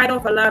body can fight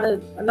off a lot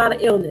of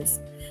illness,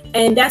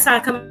 and that's how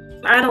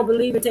I don't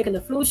believe in taking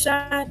the flu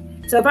shot.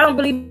 So if I don't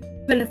believe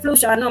in the flu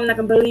shot, I know I'm not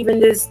gonna believe in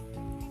this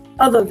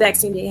other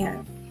vaccine they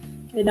have.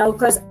 You know,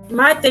 because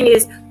my thing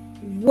is,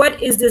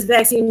 what is this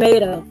vaccine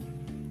made of?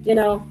 You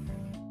know,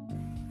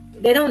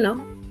 they don't know.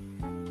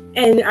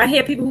 And I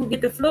hear people who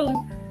get the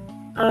flu,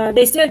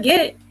 they still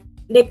get it.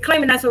 They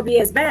claim it not to be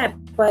as bad,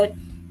 but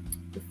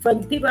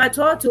from the people I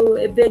talk to,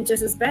 it's been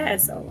just as bad.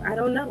 So I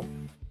don't know.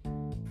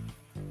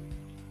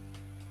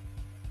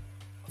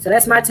 So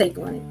that's my take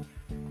on it.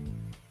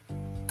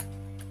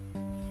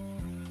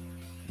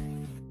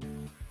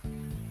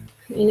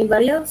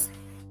 Anybody else?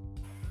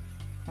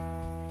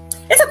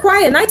 It's a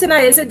quiet night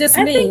tonight. Is it just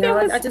me?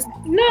 I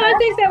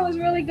think that was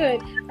really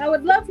good. I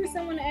would love for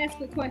someone to ask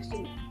a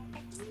question.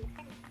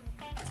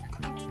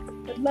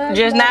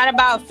 Just not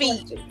about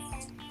feet. Questions.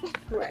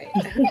 Right.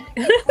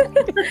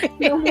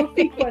 No more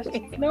feet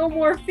questions. No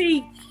more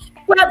feet.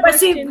 Well, but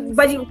see,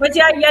 but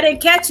y'all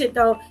didn't catch it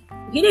though.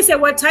 He didn't say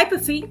what type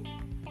of feet.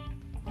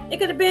 It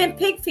could have been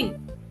pig feet.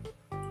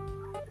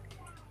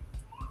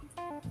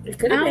 I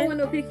don't want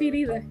no pig feet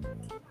either.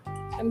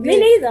 Me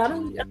neither. I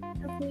don't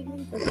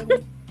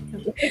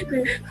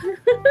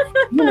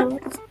you know,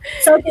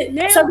 so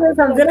there's some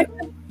good.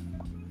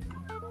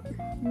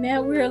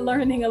 Now we're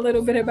learning a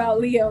little bit about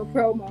Leo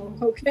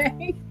promo,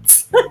 okay?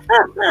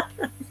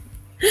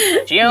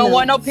 She don't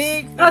want no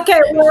pig.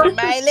 Okay, well, she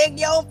might lick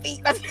your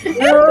feet.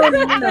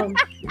 No,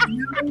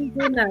 we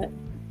do not.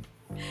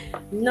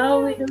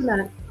 No, we do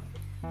not.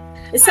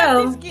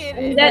 So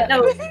that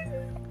note,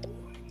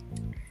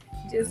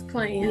 just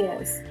playing.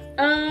 Yes.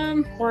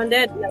 On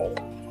that note.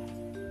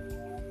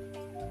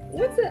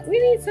 We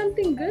need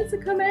something good to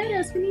come at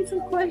us. We need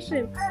some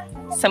questions.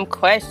 Some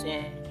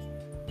questions.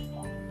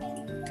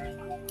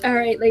 All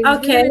right, ladies.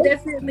 Okay.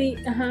 Definitely.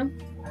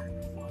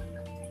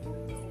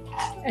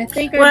 I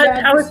think.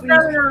 I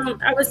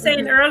was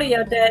saying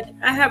earlier that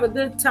I have a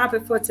good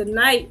topic for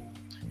tonight.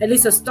 At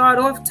least a start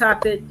off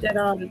topic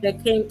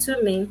that came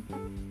to me.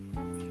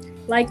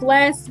 Like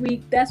last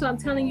week. That's why I'm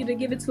telling you to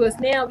give it to us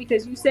now,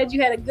 because you said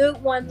you had a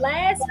good one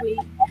last week,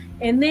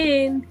 and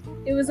then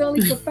it was only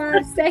for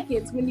 5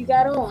 seconds when you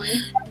got on.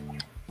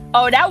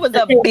 Oh, that was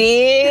a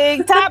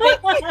big topic.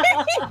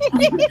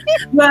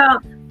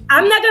 Well,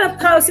 I'm not going to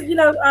post,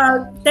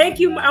 thank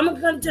you. I'm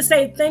going to just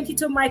say thank you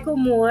to Michael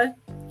Moore.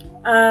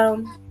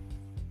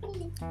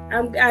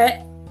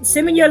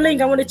 Send me your link.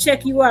 I want to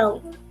check you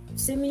out.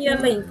 Send me your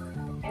link,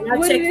 and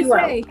I'll check you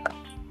out.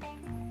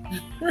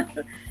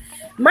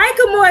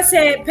 Michael Moore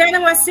said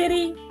Panama,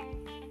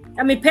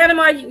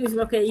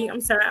 okay,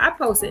 I'm sorry. I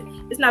posted.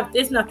 It's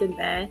nothing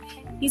bad.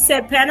 He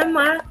said,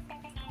 Panama,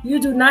 you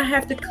do not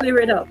have to clear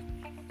it up.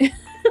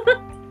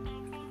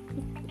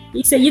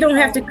 He said, you don't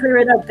have to clear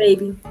it up,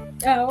 baby.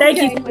 Oh, Thank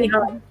you,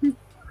 sweetheart.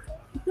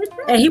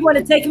 And he want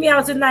to take me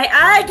out tonight.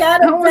 I got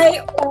to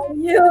wait on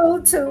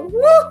you too.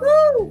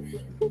 Woohoo!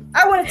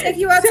 I want to take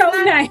you out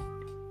tonight.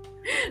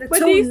 But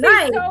do you see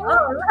the toe?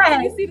 All right.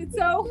 Do you see the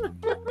toe?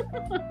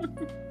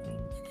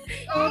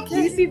 Okay.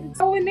 Do you see the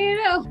toe in there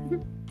though?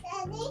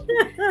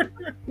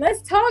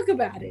 Let's talk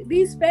about it.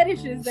 These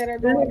fetishes that are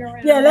going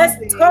around. Yeah, let's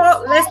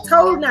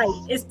toe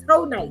night. It's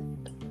toe night.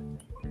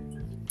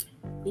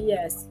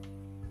 Yes.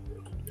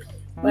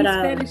 But these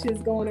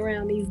fetishes going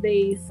around these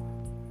days.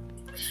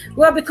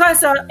 Well,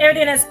 because of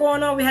everything that's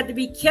going on, we have to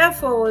be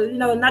careful,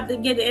 not to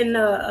get in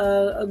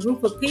a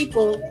group of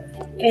people.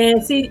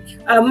 And see,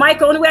 Mike,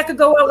 the only way I could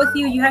go out with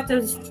you, you had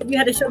to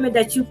show me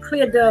that you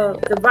cleared the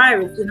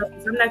virus.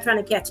 Because I'm not trying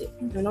to catch it.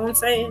 You know what I'm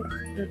saying?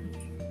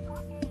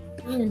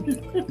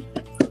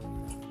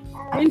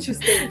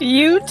 Interesting.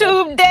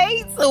 YouTube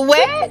dates?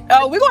 What?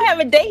 Oh, we're gonna have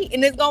a date,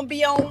 and it's gonna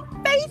be on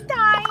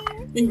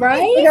FaceTime.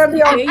 Right? It's gonna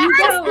be on there you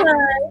FaceTime. go.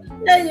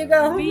 There you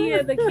go.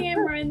 Via the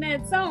camera and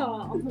that's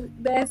all.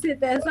 That's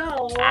it. That's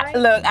all. Right?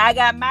 Look, I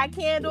got my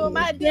candle and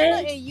my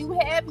dinner, and you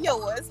have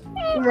yours.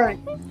 Right.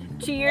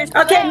 Cheers.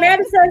 Okay,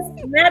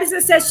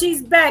 Madison says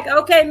she's back.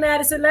 Okay,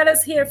 Madison, let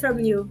us hear from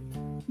you.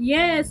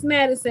 Yes,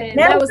 Madison.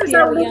 That was the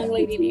young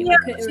lady name.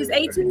 She's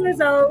 18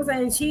 years old,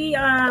 and she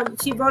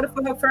voted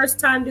for her first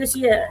time this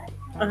year.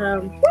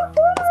 So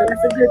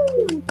that's a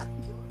good thing.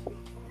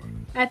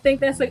 I think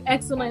that's an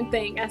excellent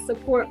thing. I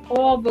support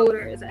all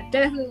voters. I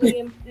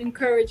definitely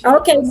encourage you.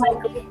 Okay,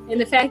 Michael.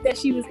 And the fact that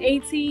she was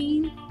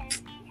 18,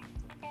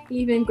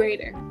 even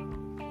greater.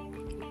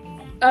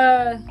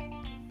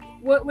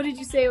 What did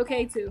you say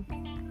okay to?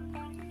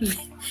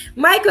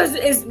 Michael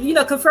is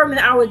confirming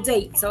our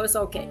date, so it's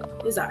okay.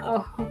 It's all right.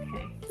 Oh,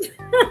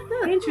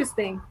 okay.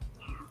 Interesting.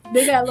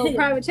 They got a little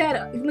private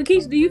chat.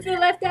 Lakeisha, do you feel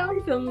left out?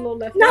 I'm feeling a little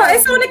left out. No,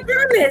 it's on the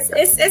comments.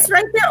 It's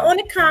right there on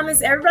the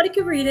comments. Everybody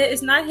can read it.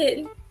 It's not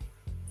hidden.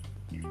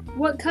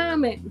 What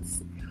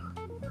comments?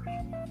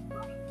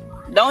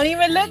 Don't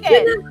even look at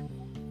it.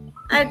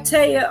 I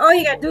tell you, all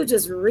you gotta do is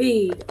just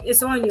read.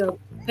 It's on your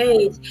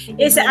page.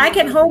 It said, I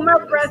can hold my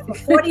breath for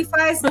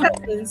 45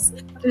 seconds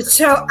to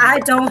show I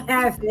don't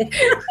have it.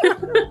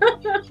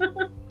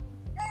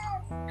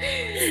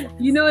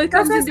 You know, it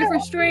comes in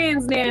different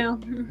strands now.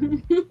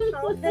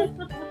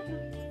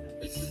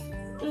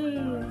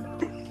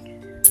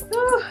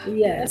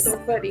 Yes. That's so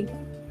funny.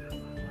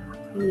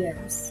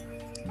 Yes.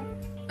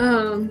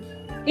 Anyway.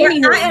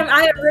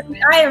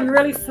 I am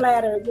really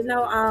flattered. You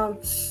know,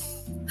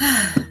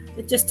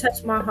 it just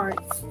touched my heart.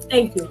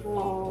 Thank you.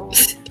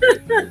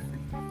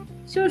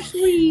 So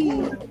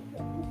sweet.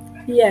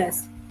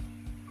 Yes.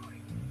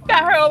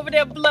 Got her over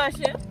there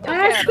blushing.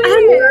 I see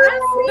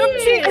Them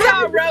it. cheeks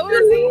all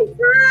rosy.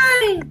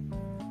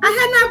 I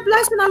had not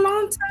blushed in a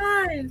long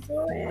time.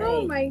 So,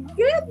 Oh my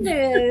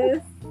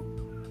goodness.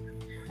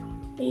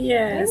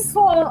 Yes. Let's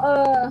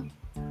call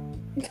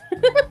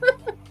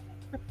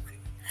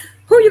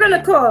Who you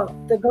gonna call?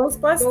 The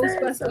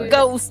Ghostbusters?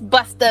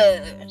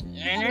 Ghostbusters.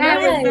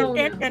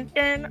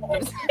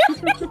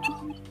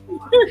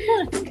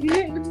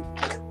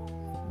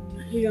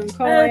 We're gonna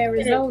call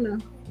Arizona.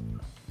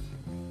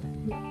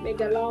 Make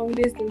a long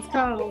distance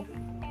call.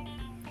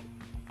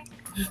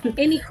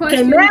 Any Okay,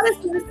 questions?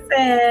 Madison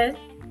said,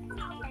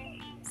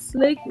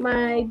 Slick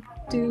my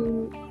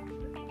dude.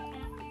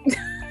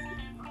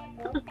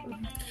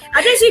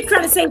 I think she's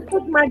trying to say,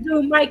 "Put my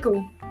dude,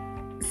 Michael."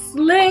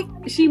 Slick,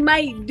 she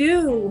might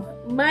do.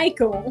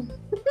 Michael.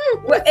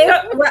 Well,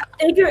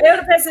 it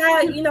depends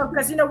how, you know,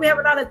 because, you know, we have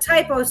a lot of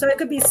typos. So it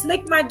could be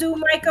slick my dude,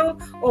 Michael,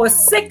 or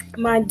sick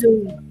my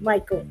dude,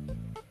 Michael.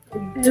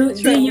 Do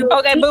you?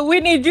 Okay, but we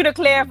need you to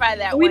clarify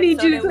that We one.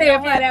 need you to that we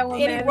don't clarify have that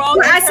one, any man. wrong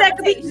Well, I said it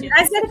could be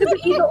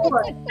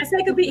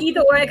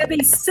either or. It could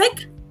be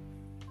sick,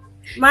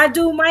 my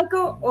dude,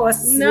 Michael, or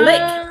slick.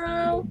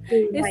 No,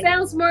 dude, it Michael.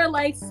 sounds more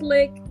like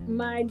slick.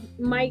 Might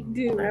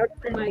do,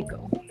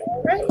 Michael.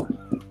 All right.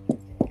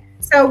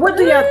 So what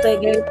do y'all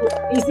think? Is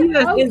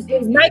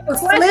Michael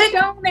slick?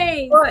 Question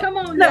names. Or- Come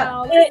on, no,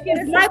 y'all.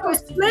 is Michael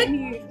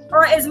slick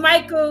or is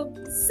Michael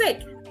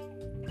sick?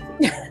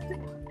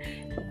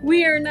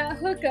 We are not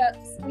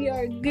hookups. We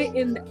are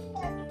getting.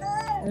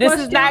 This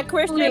is not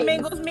Question Christian names.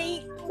 Mingles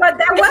Meat. But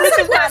that This was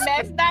is not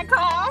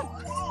Match.com.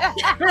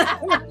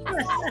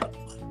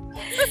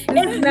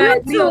 This is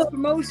not Leo's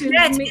promotion.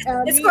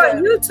 It's called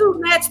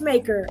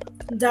YouTubeMatchmaker.com.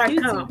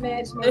 YouTube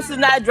matchmaker. This is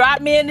not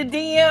Drop Me in the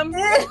DM.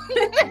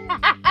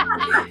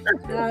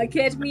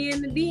 Catch me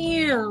in the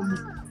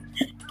DM.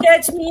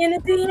 Catch me in the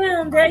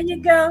DM. There you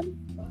go.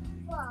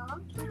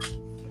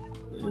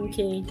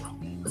 Okay.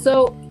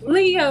 So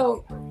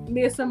Leo,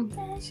 there's some.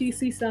 She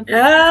sees something.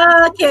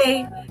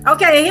 Okay.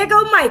 Here go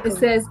It Michael.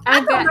 says,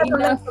 "I got Michael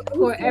enough knows for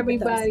what it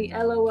everybody."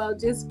 LOL.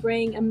 Just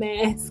bring a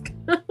mask.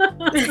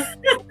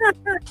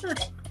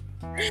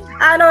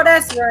 I know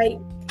that's right.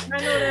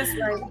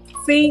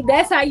 See,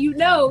 that's how you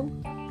know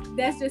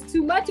that's just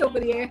too much over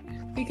there.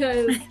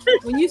 Because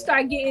when you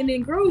start getting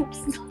in groups,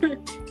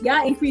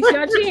 y'all increase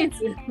your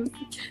chances.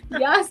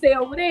 Y'all stay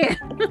over there.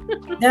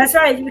 That's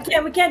right. We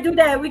can't do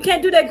that. We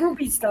can't do that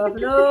groupie stuff.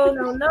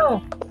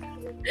 No.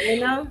 You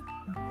know?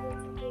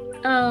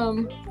 I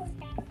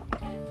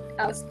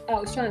was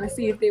trying to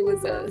see if there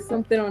was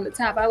something on the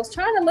top. I was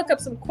trying to look up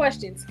some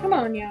questions. Come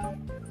on, y'all.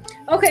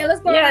 Okay,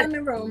 let's go around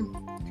the room.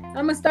 I'm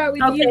gonna start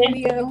with you,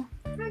 Leo.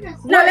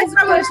 No, let's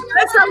start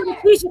with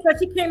Keisha because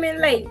she came in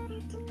late.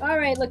 All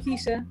right,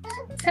 Lakeisha.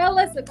 Tell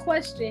us a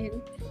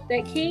question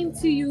that came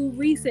to you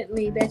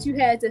recently that you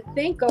had to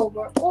think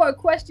over, or a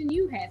question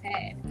you have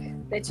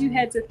had that you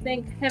had to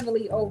think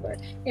heavily over,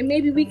 and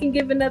maybe we can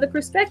give another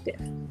perspective.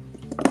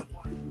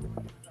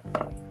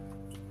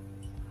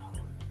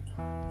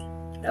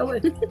 I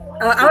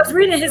was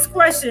reading his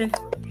question.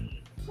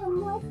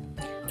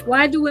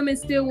 Why do women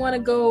still want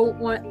to go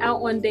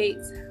out on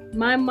dates?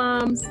 My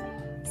mom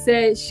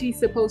said she's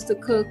supposed to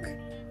cook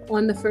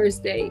on the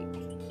first date.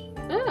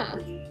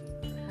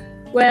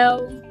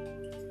 Well,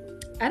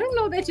 I don't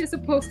know that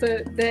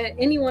that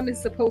anyone is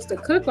supposed to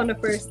cook on the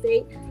first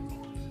date.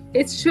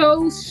 It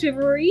shows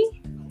chivalry.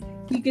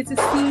 You get to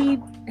see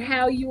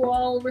how you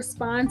all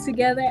respond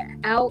together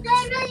out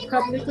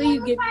publicly.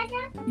 You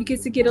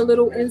get to get a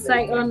little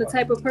insight on the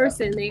type of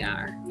person they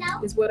are,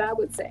 is what I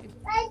would say.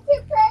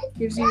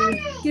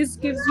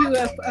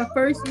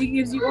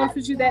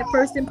 Offers you that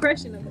first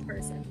impression of the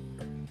person.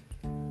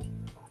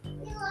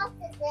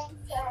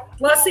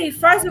 Well, see,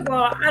 first of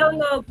all, I don't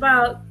know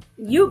about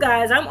you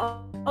guys. I'm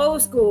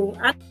old school.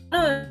 I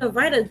don't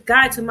invite a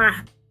guy to my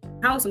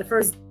house on the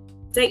first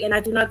date, and I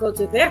do not go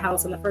to their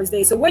house on the first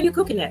date. So where are you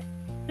cooking at?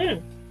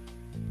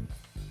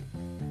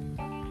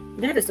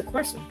 That is the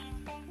question.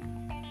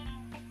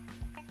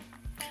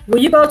 Will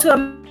you go to a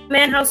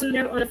man's house on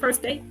the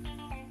first date?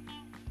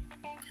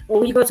 Or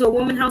will you go to a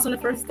woman's house on the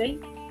first date?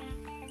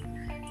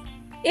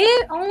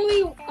 It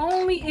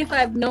only if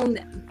I've known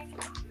them.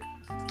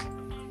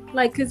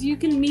 Like, because you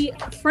can meet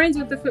friends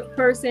with the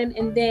person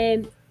and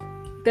then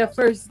the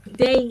first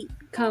date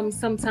comes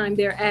sometime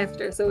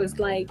thereafter. So it's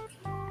like,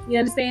 You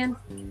understand?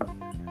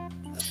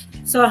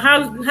 So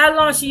how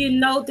long should you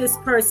know this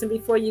person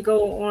before you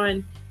go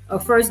on a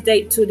first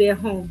date to their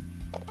home?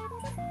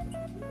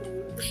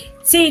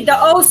 See,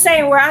 the old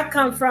saying where I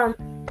come from,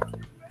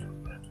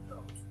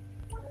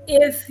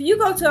 if you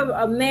go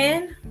to a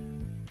man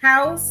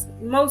house,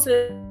 most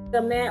of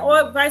the man,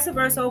 or vice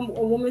versa, a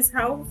woman's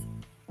house,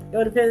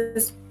 it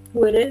depends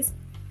who it is,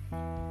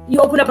 you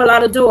open up a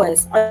lot of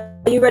doors. Are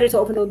you ready to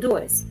open those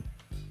doors?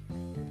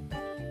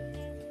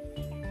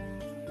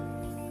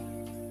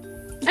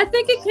 I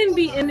think it can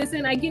be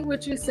innocent. I get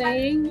what you're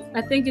saying.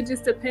 I think it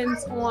just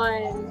depends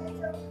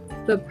on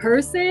the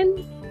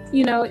person,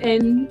 you know,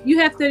 and you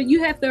have to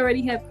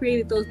already have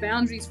created those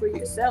boundaries for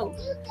yourself,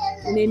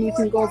 and then you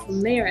can go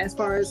from there as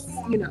far as,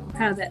 you know,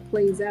 how that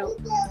plays out.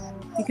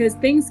 Because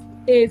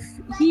if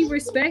he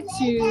respects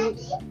you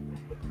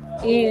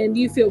and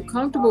you feel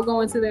comfortable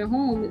going to their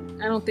home,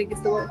 I don't think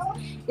it's the worst.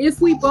 If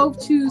we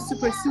both choose to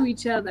pursue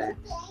each other,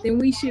 then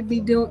we should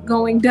be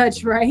going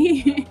Dutch,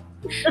 right?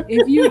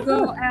 If you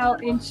go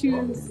out and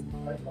choose,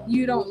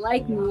 you don't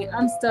like me,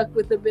 I'm stuck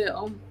with the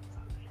bill.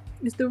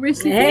 It's the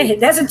risk. Hey,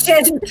 that's a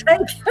chance you take.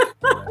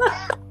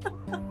 What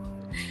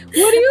do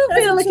you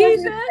feel,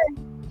 Lakeisha?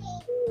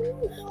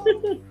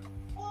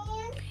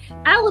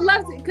 I would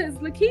love to, because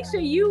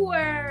Lakeisha, you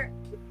were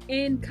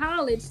in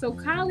college, so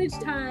college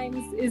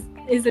times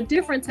is a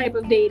different type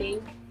of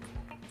dating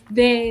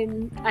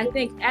than I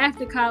think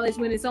after college,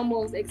 when it's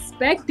almost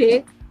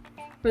expected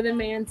for the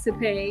man to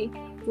pay.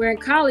 Where in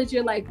college,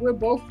 you're like, we're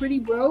both pretty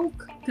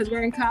broke because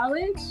we're in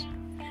college.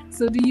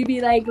 So do you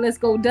be like, let's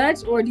go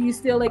Dutch, or do you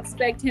still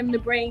expect him to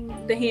bring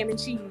the ham and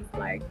cheese?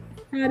 Like,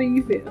 how do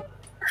you feel?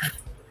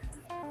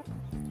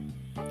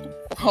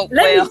 Oh,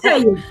 Let me tell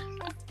you.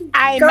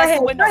 I ain't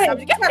messing with no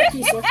subject.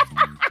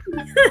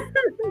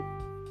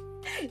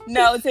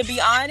 No, to be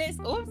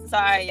honest, oops,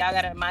 sorry, y'all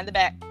gotta mind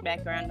the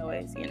background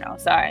noise, you know.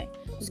 Sorry.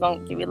 Just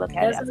gonna give you a look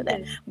at it after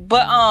that.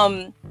 But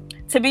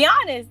to be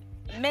honest,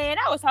 man,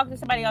 I was talking to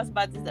somebody else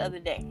about this the other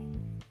day.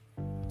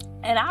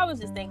 And I was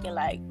just thinking,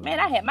 like, man,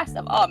 I had my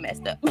stuff all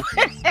messed up.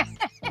 I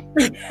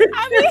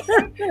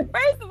mean,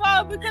 first of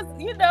all, because,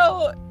 you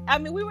know, I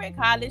mean, we were in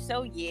college,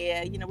 so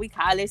yeah, you know, we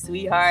college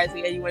sweethearts,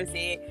 yeah, you want to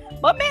say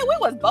it. But man, we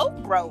was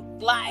both broke.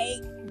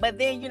 Like, but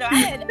then, you know, I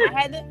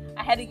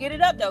had to get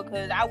it up though,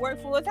 because I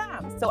worked full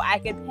time, so I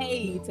could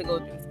pay to go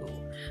through school.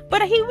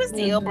 But he was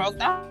still broke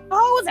the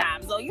whole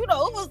time. So, you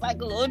know, it was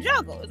like a little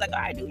juggle. It was like, all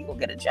right, dude, you gonna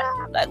get a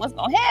job? Like, what's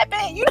gonna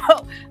happen? You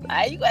know,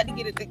 like, you got to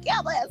get it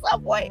together at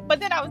some point. But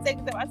then I was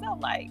thinking to myself,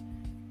 like,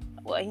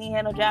 well, he ain't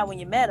had no job when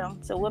you met him.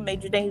 So what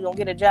made you think he's gonna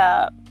get a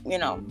job, you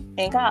know,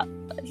 in college?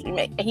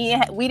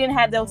 We didn't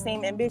have those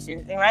same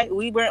ambitions, right?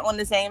 We weren't on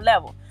the same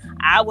level.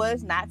 I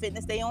was not fitting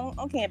to stay on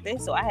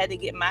campus. So I had to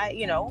get my,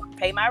 you know,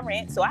 pay my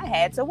rent. So I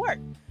had to work.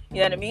 You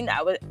know what I mean?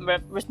 I was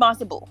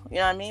responsible. You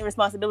know what I mean?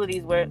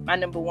 Responsibilities were my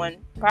number one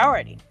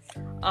priority.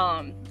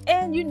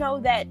 And you know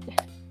that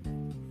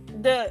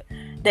the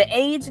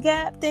age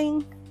gap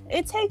thing,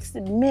 it takes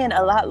men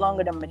a lot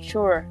longer to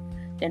mature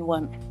than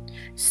women.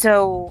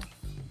 So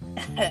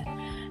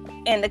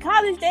in the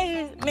college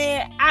days,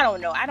 man, I don't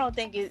know. I don't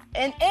think it.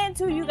 And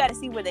too, you got to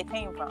see where they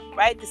came from,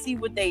 right? To see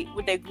what they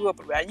grew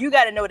up around. You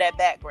got to know that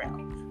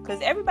background,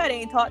 because everybody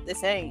ain't taught the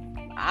same.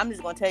 I'm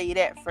just gonna tell you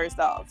that first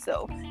off.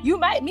 So you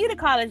might meet a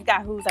college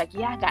guy who's like,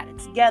 yeah, I got it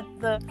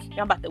together.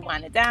 I'm about to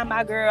wind it down,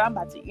 my girl. I'm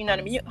about to, you know what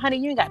I mean? Honey,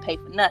 you ain't got to pay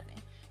for nothing.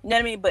 You know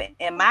what I mean? But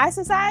in my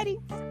society,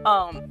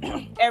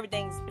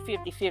 everything's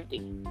 50-50. You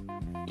know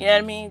what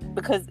I mean?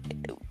 Because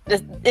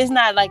it's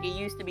not like it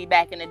used to be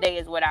back in the day,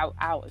 is what I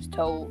was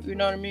told. You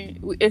know what I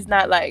mean? It's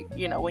not like,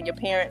 you know, when your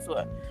parents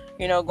were,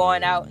 you know,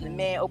 going out and the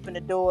man opened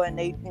the door and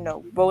they, you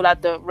know, roll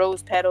out the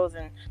rose petals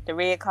and the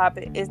red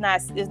carpet. It's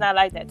not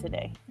like that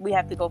today. We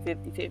have to go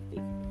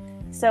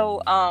 50-50.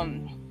 So I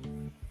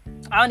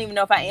don't even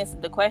know if I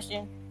answered the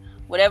question.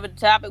 Whatever the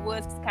topic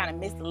was, kind of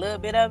missed a little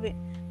bit of it.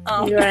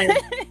 Right.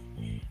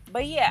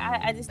 But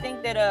yeah, I just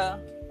think that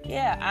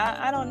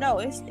I don't know.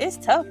 It's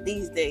tough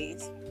these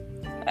days,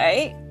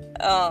 right?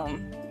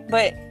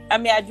 But I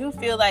mean, I do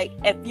feel like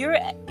if you're,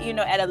 you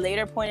know, at a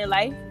later point in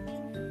life,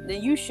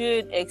 then you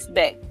should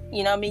expect,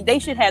 you know what I mean, they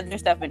should have their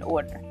stuff in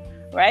order,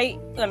 right?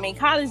 I mean,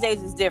 college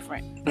days is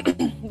different.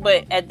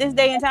 But at this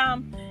day and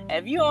time,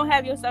 if you don't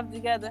have your stuff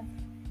together,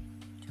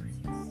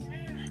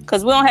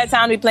 because we don't have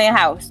time to be playing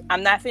house.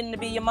 I'm not fitting to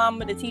be your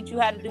mama to teach you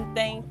how to do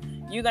things.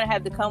 You're going to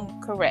have to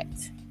come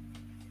correct.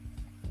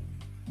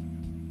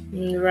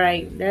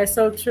 Right. That's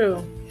so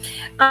true.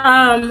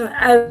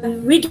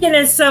 We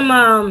getting some,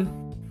 I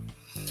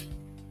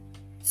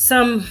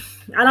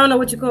don't know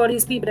what you call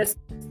these people that's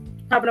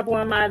popping up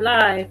on my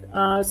live.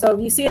 So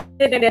if you see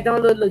anything that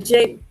don't look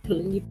legit,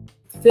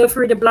 feel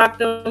free to block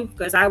them,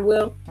 because I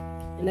will,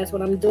 and that's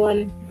what I'm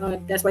doing.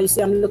 That's why you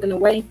see I'm looking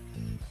away.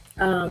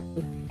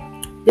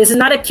 This is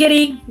not a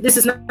kiddie. This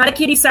is not a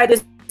kiddie site.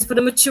 This is for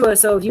the mature.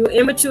 So if you're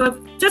immature,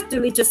 just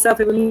delete yourself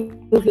and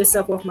remove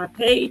yourself off my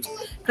page,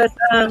 because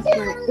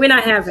we're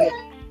not having it.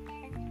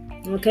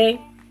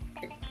 Okay.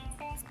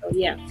 So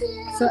yeah.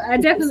 So I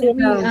definitely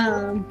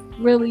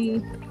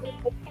really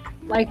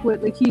like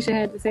what Lakeisha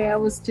had to say. I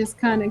was just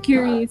kind of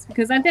curious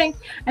because I think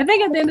at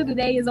the end of the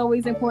day, it's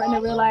always important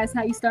to realize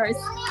how you start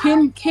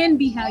can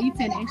be how you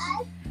finish.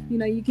 You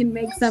know, you can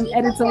make some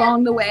edits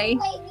along the way,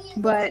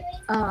 but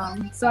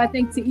so I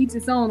think to each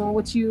its own on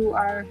what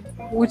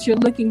you're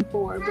looking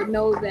for, but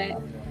know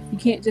that you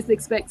can't just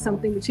expect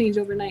something to change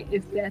overnight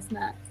if that's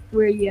not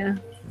where you know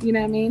what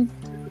I mean,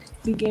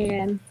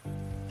 began.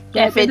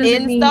 If it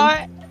didn't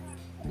start,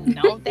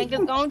 don't think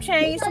it's gonna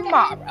change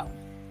tomorrow.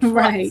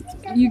 Right.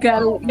 You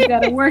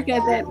gotta work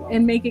at that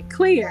and make it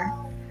clear,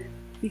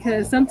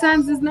 because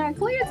sometimes it's not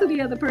clear to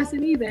the other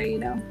person either, you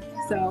know.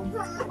 So,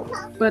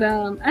 but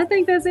I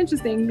think that's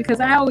interesting because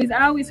I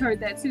always heard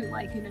that too.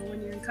 Like, you know,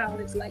 when you're in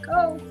college, like,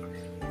 oh,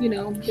 you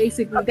know,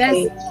 basically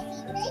that's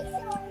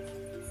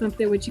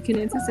something which you can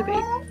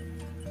anticipate.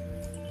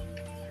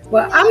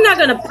 Well, I'm not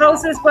gonna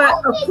post this, but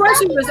a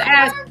question was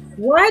asked: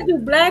 why do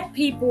Black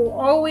people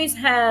always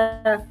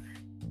have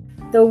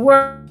the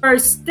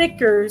word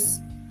stickers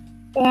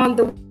on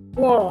the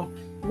wall?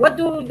 What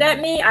do that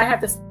mean? I have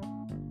the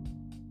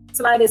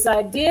slightest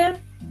idea,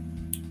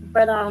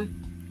 but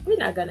we're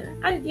not gonna.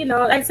 Like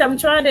I said, I'm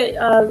trying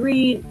to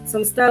read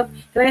some stuff.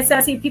 Like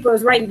I see people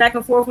is writing back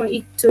and forth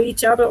to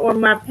each other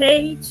on my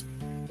page,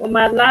 on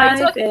my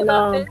live,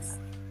 and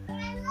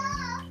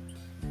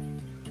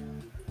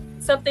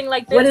something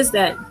like this. What is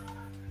that?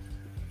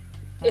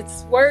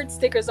 It's word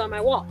stickers on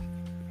my wall.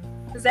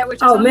 Is that what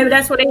you're maybe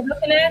that's what they're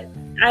looking at?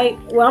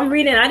 I'm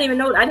reading. I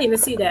didn't even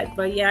see that,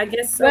 but yeah, I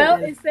guess so.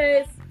 Well, it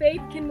says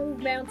faith can move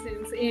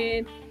mountains,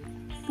 and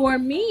for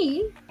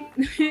me,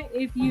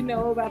 if you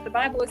know about the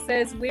Bible, it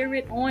says wear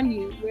it on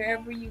you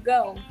wherever you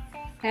go,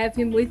 have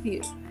him with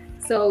you.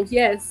 So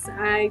yes,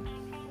 I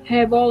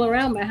have all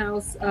around my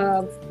house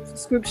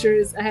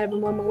scriptures. I have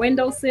them on my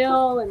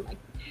windowsill, and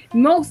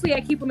mostly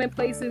I keep them in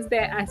places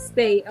that I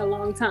stay a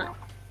long time.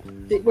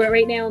 Where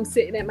right now I'm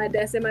sitting at my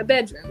desk in my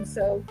bedroom,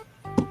 so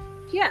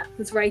yeah,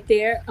 it's right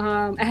there.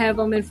 I have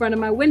them in front of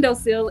my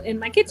windowsill in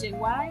my kitchen.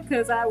 Why?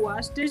 Because I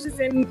wash dishes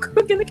and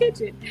cook in the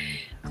kitchen.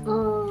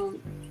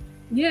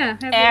 Yeah.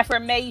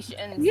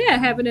 Affirmations.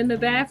 Have it in the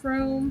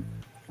bathroom.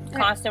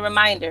 Constant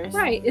reminders.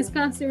 Right. It's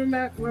constant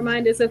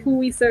reminders of who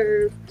we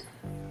serve.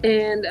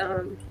 And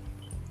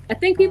I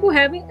think people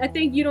have it. I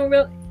think you don't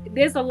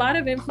there's a lot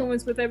of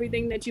influence with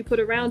everything that you put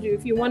around you.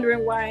 If you're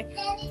wondering why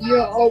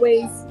you're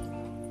always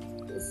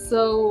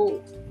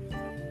so...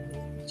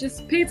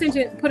 Just pay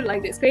attention, put it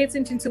like this, pay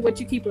attention to what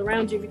you keep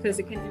around you because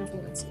it can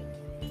influence you.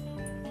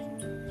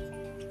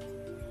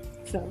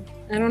 So,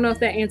 I don't know if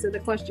that answered the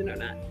question or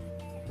not.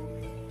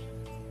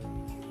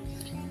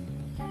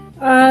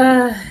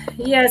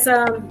 Yes,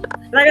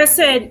 like I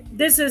said,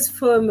 this is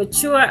for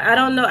mature. I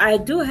don't know. I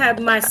do have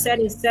my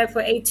settings set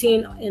for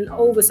 18 and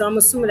over, so I'm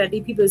assuming that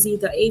these people is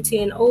either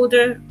 18 and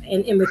older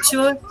and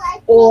immature,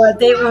 or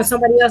they on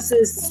somebody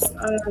else's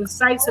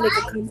site so they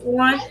can come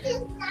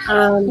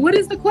on. What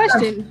is the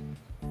question?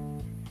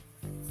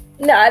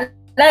 No, I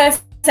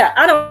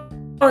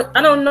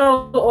don't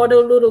know all the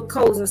little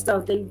codes and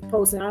stuff they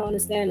posting. I don't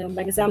understand them.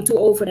 Like I said, I'm too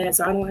old for that,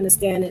 so I don't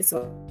understand it.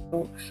 So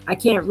I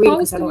can't read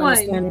because I don't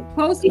understand it.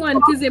 Post one,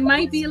 because it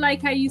might be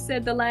like how you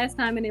said the last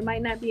time, and it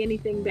might not be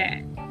anything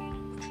bad.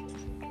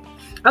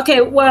 Okay,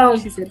 well,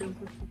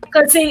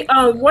 because see,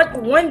 what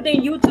one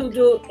thing YouTube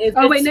do is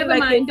never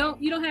mind.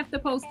 You don't have to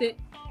post it.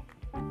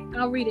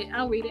 I'll read it.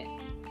 Let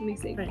me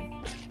see. Right.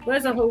 Well,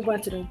 there's a whole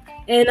bunch of them.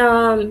 And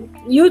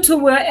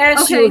YouTube will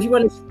ask you if you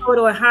want to show it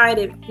or hide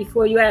it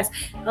before you ask.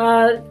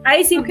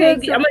 Icy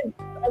Pig, I'm going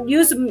to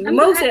use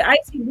most of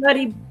Icy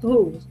Bloody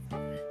Boo.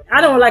 I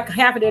don't like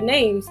half of their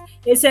names.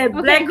 It said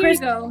Black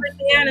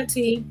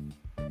Christianity.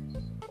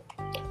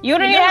 You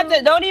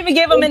don't even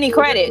give them any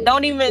credit.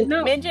 Don't even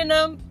mention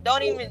them.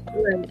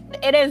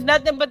 It is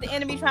nothing but the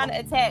enemy trying to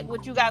attack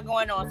what you got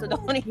going on. So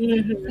don't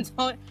even,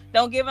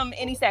 don't give them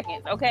any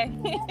seconds, okay?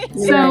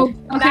 So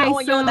not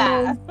on your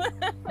live.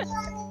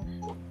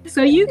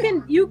 So you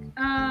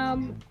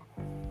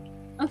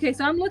okay,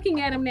 so I'm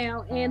looking at them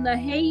now, and the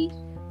Hey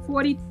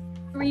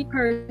 43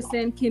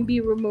 person can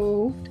be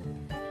removed.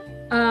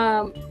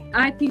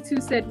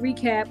 IP2 said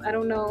recap. I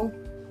don't know.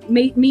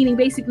 Meaning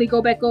basically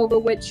go back over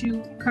what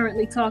you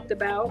currently talked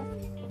about.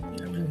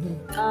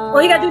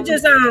 All you gotta do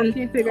is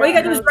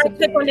right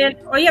click on their.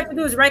 All you have to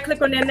do is right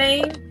click on their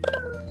name,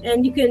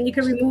 and you can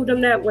remove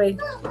them that way.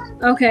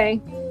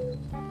 Okay.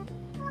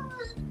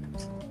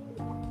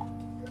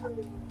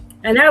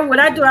 And what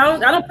I do, I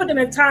don't put them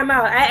in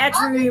timeout. I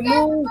actually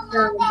remove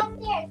them.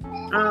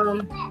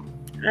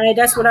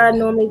 That's what I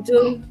normally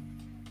do.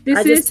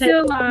 This is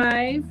still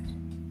live.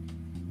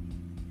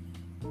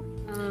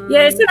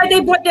 Yeah, it seems like they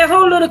brought their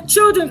whole little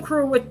children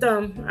crew with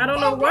them. I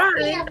don't know why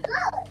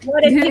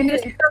they think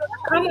this is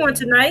come on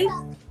tonight.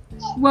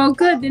 Well,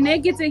 good. Then they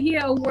get to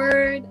hear a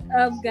word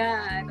of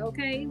God.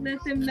 Okay,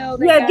 let them know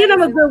that. Give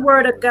them a good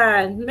word of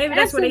God. Maybe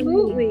that's what they need.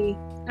 Absolutely.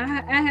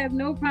 I have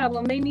no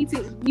problem. They need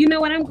to. You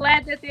know what? I'm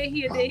glad that they're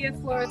here. They're here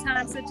for a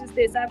time such as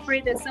this. I pray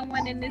that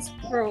someone in this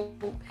room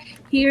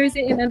hears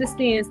it and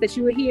understands that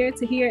you are here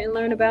to hear and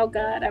learn about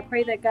God. I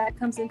pray that God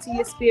comes into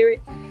your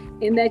spirit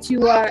and that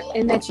you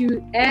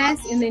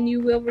ask and then you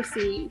will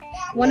receive.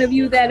 One of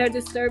you that are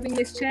disturbing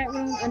this chat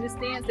room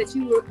understands that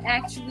you were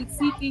actually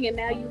seeking and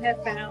now you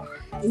have found,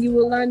 and you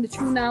will learn the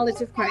true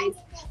knowledge of Christ.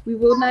 We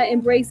will not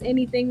embrace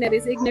anything that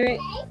is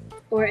ignorant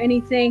or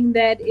anything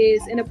that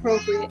is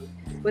inappropriate,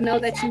 but know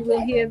that you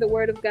will hear the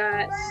word of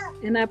God,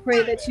 and I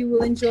pray that you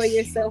will enjoy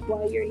yourself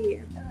while you're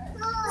here.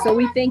 So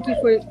we thank you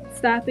for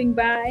stopping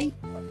by,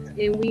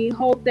 and we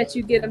hope that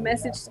you get a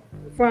message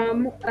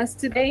from us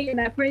today, and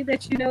I pray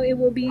that it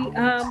will be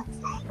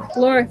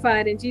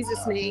glorified in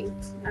Jesus' name.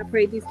 I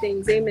pray these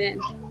things. Amen.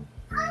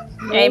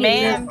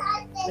 Amen.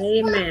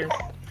 Amen.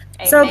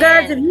 So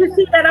guys, if you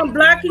see that I'm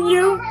blocking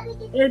you,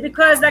 it's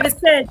because, like I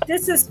said,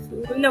 this is,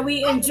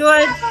 we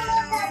enjoyed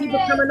people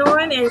coming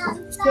on and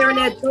sharing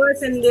their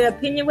thoughts and their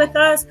opinion with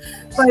us.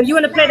 But if you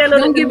want to play that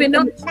little don't give it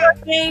no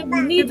game, we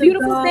need the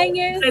beautiful thing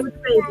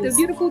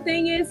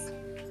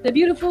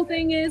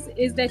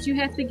is that you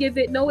have to give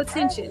it no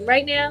attention.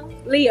 Right now,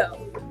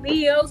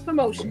 Leo's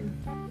promotion.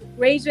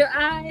 Raise your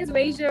eyes.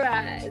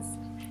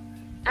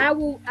 I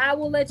will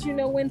let you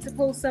know when to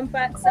pull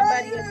somebody up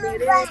there.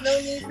 There is no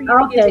need for you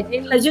to give it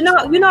any. Because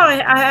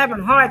I have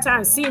a hard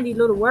time seeing these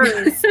little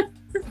words.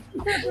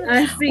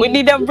 I see. We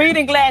need them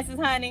reading glasses,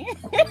 honey.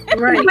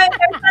 Right. But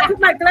I put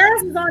my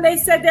glasses on, they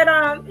said that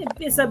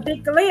it's a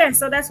big glare,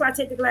 so that's why I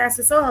take the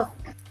glasses off.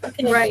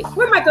 Okay. Right.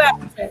 Where my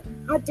glasses at?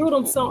 I threw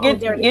them so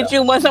Get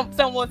you some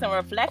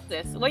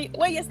reflectors.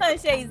 Where your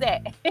sunshades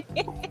at?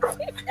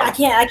 I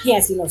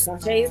can't see no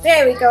sunshades.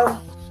 There we go.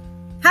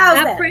 How's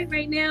that? I pray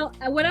right now.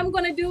 What I'm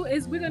going to do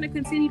is we're going to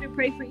continue to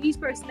pray for each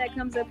person that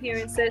comes up here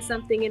and says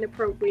something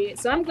inappropriate.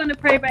 So I'm going to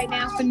pray right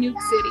now for Nuke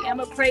City. I'm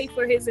going to pray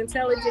for his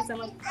intelligence. I'm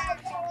going to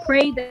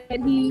pray that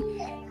he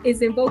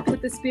is invoked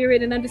with the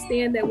Spirit and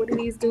understand that what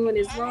he's doing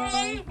is wrong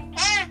and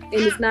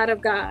it's not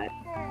of God.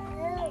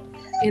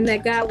 And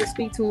that God will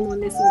speak to him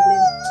on this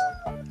evening.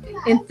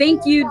 And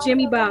thank you,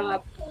 Jimmy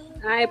Bob.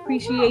 I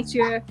appreciate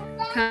your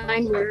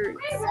kind words.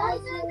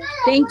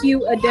 Thank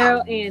you,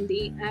 Adele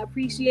Andy. I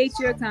appreciate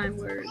your kind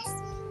words.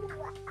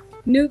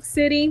 Nuke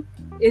City,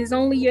 it is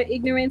only your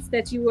ignorance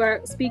that you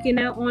are speaking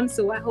out on,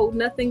 so I hold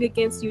nothing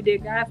against you, dear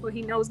God, for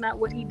he knows not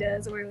what he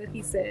does or what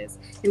he says.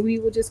 And we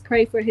will just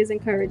pray for his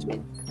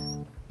encouragement.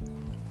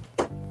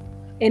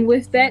 And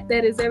with that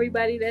is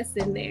everybody that's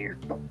in there.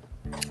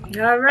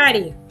 All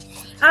righty.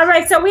 All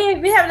right, so we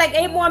have like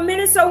 8 more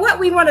minutes. So what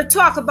we want to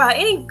talk about?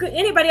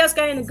 Anybody else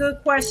got any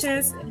good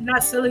questions?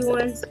 Not silly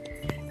ones?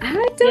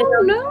 I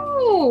don't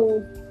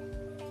know.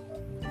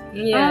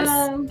 Yes.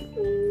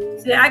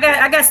 See,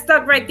 I got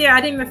stuck right there. I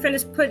didn't even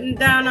finish putting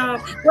down.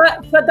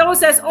 But for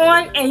those that's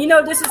on,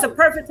 and this is a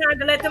perfect time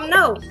to let them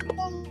know.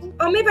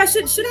 Or maybe I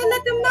should I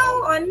let them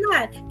know or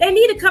not? They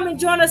need to come and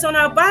join us on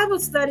our Bible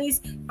studies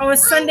on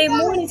Sunday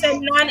mornings at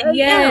 9 a.m.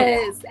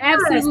 Yes,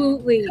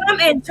 absolutely. Come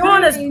and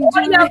join us. All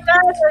y'all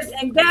guys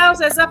and gals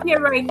that's up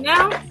here right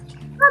now,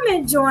 come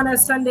and join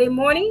us Sunday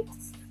morning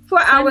for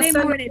our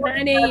Sunday morning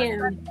 9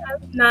 a.m.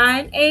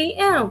 9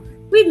 a.m.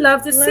 We'd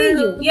love to see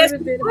you. Yes,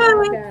 we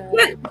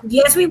would.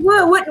 Yes, we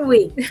would, wouldn't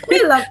we?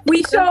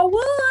 We sure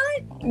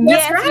would.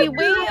 Yes, right. We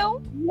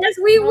will. Yes,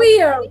 we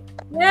will.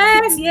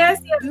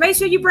 Yes. Make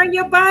sure you bring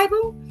your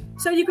Bible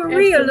so you can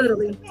read a little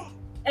bit.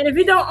 And if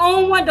you don't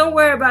own one, don't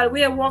worry about it.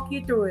 We'll walk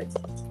you through it.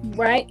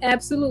 Right?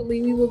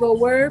 Absolutely. We will go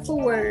word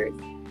for word.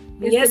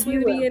 It's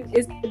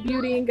the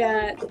beauty in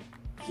God.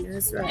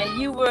 That's right. And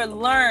you will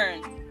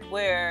learn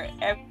where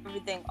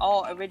everything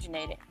all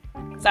originated.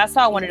 So I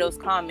saw one of those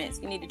comments.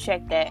 You need to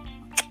check that.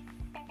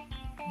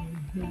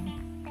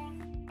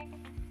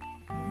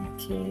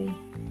 Okay.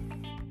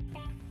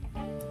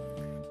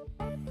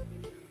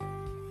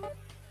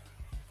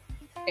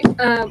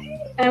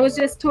 I was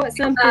just taught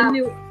something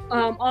new.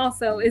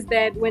 Also, is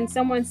that when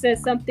someone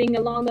says something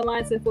along the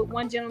lines of what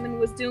one gentleman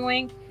was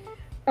doing,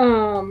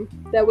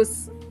 that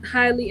was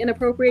highly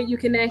inappropriate, you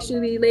can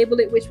actually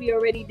label it, which we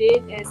already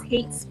did, as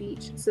hate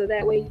speech. So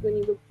that way, when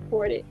you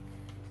report it,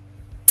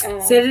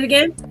 say it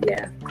again.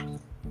 Yeah.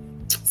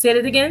 Say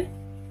it again.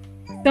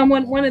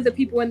 One of the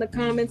people in the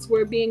comments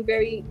were being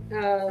very,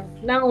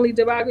 not only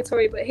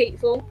derogatory but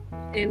hateful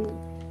and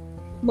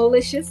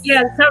malicious.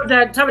 Yeah, talk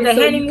about the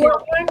heading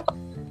word,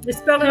 the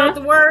spelling out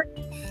the word.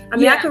 I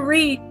mean, I could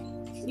read.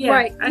 Yeah,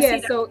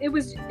 right. So it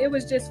was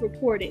just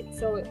reported.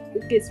 So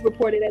it gets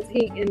reported as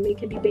hate, and it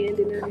can be banned,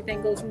 and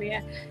everything goes from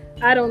there.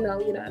 I don't know.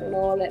 I don't know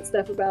all that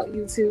stuff about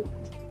YouTube.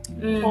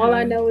 Mm-hmm. All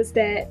I know is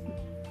that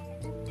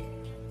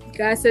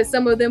God says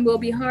some of them will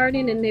be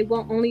hardened, and they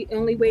won't.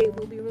 Only way it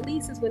will be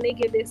released is when they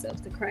give themselves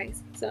to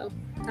Christ. So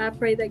I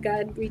pray that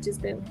God reaches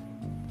them,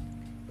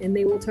 and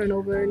they will turn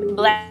over a new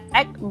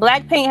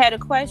Black Paint had a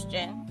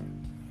question.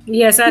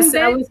 Yes, I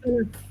said I was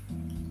gonna.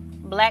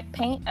 Black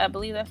Paint, I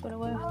believe that's what it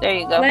was. There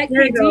you go. Black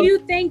Paint, do you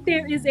think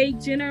there is a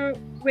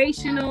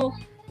generational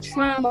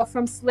trauma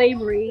from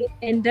slavery,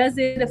 and does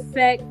it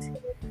affect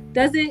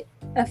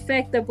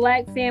the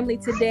Black family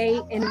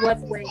today? In what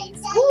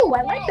ways? Ooh,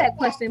 I like that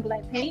question,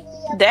 Black Paint.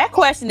 That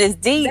question is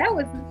deep. That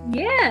was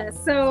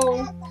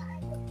So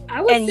I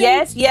would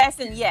say yes,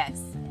 and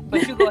yes.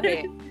 But you go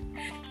ahead.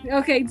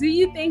 Okay, do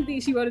you think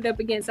these, she wrote it up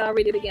again, so I'll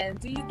read it again.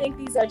 Do you think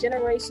these are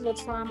generational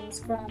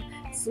traumas from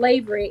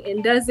slavery,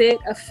 and does it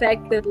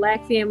affect the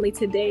Black family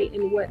today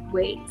in what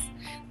ways?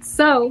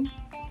 So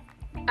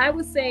I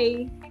would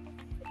say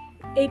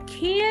it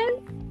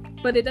can,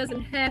 but it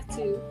doesn't have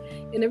to.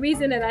 And the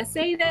reason that I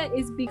say that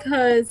is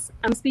because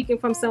I'm speaking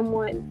from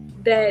someone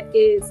that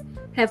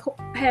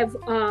have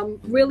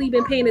really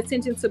been paying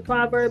attention to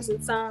Proverbs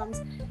and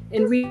Psalms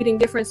and reading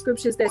different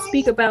scriptures that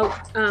speak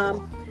about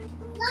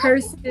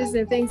curses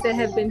and things that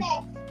have been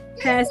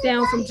passed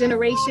down from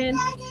generation,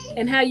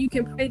 and how you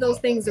can pray those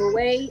things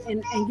away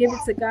and give it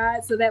to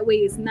God, so that way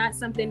it's not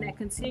something that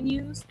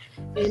continues,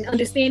 and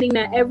understanding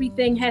that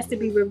everything has to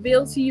be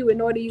revealed to you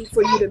in order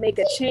for you to make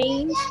a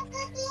change.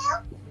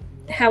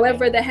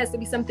 However, that has to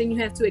be something you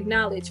have to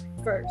acknowledge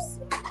first.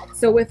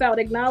 So without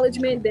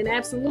acknowledgement, then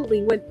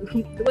absolutely,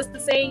 what's the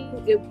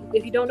saying?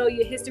 If you don't know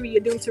your history,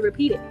 you're doomed to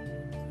repeat it.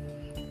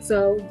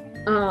 So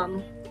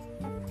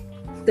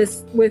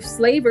with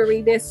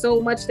slavery, there's so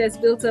much that's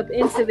built up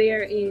into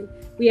there, and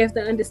we have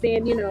to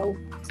understand,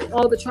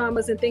 all the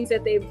traumas and things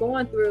that they've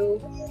gone through.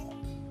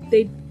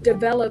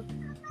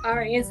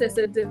 Our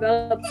ancestors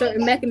developed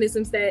certain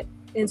mechanisms that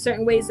in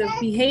certain ways of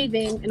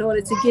behaving in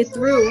order to get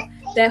through,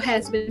 that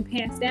has been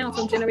passed down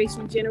from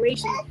generation to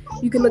generation.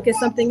 You can look at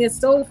something as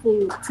soul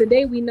food.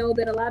 Today we know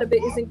that a lot of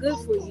it isn't good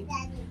for you,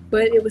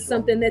 but it was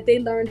something that they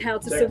learned how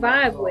to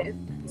survive with.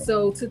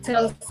 So to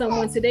tell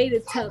someone today, to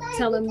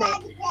tell them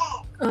that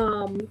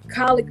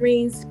collard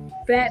greens,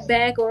 fat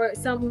back, or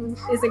something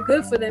isn't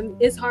good for them,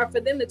 it's hard for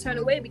them to turn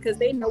away because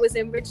they know it's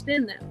enriched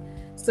in them.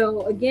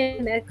 So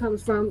again, that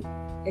comes from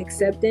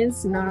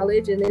acceptance,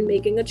 knowledge, and then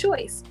making a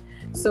choice.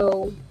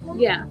 So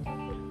yeah,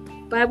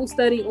 Bible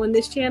study on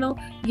this channel.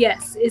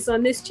 Yes, it's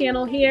on this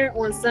channel here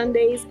on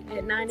Sundays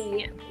at 9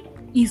 a.m.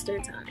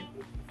 Eastern time.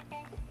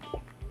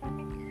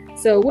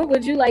 So what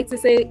would you like to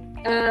say,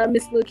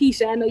 Miss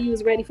Lakeisha? I know you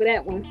was ready for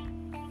that one.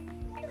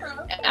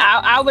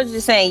 I was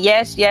just saying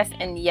yes,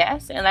 and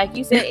yes. And like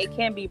you said, it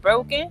can be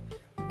broken,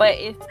 but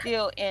it's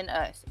still in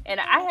us.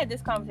 And I had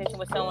this conversation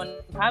with someone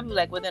probably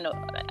like within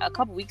a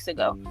couple weeks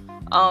ago.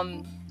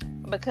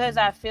 Because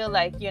I feel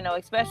like,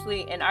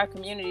 especially in our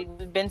community,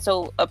 we've been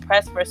so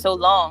oppressed for so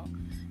long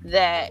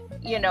that,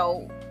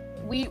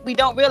 we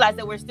don't realize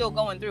that we're still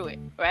going through it,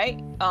 right?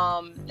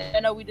 I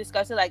know we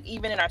discuss it like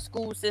even in our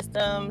school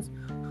systems,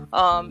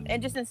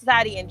 and just in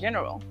society in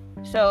general.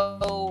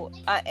 So,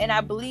 and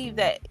I believe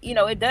that,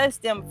 it does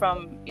stem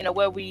from,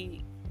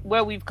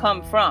 where we've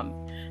come from.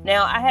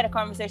 Now, I had a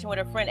conversation with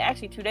a friend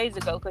actually 2 days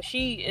ago, because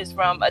she is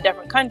from a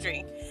different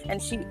country,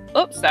 and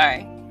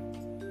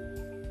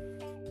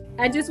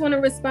I just want to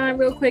respond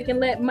real quick and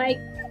let Mike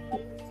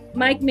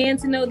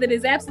Manson know that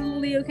it's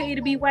absolutely okay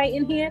to be white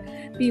in here.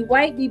 Be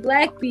white, be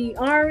black, be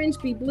orange,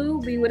 be blue,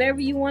 be whatever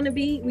you want to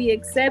be. We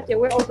accept and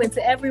we're open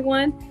to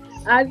everyone.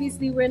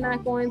 Obviously, we're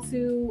not going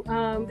to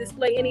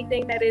display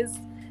anything that's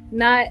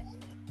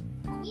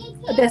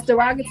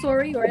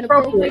derogatory or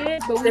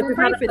inappropriate, but we will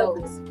pray for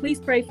those. Please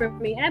pray for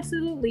me.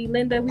 Absolutely,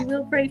 Linda, we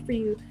will pray for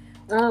you.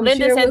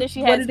 Linda said that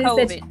she has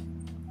COVID.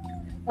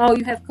 Oh,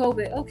 you have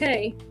COVID.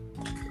 Okay.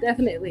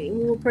 Definitely.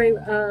 We will pray.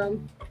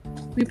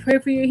 We pray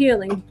for your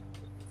healing.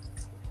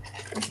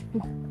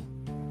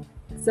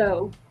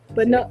 So,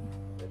 but no.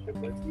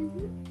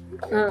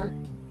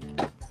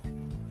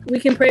 We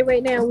can pray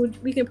right now.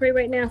 We can pray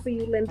right now for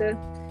you, Linda.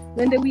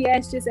 Linda, we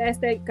ask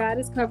that God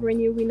is covering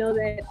you. We know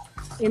that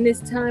in this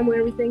time where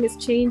everything is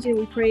changing,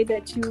 we pray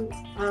that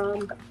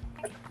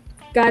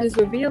God is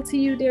revealed to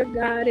you, dear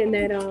God, and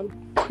that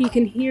He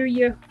can hear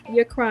your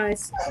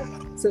cries.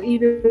 So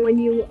even when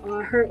you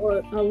are hurt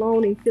or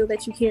alone and feel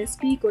that you can't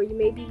speak or you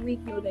may be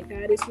weak, know that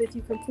God is with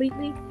you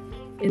completely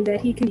and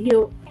that He can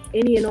heal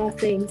any and all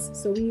things.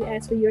 So we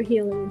ask for your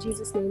healing. In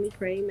Jesus' name we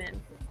pray.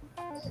 Amen.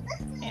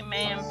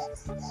 Amen.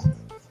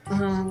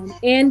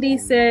 Andy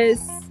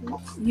says,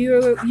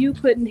 you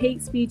putting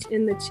hate speech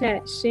in the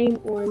chat. Shame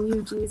on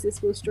you.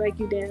 Jesus will strike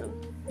you down.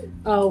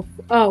 Oh,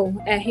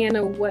 at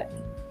Hannah, what?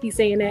 He's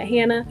saying that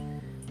Hannah,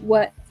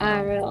 what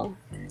IRL?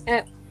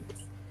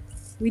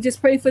 We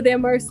just pray for their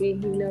mercy.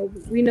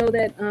 We know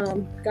that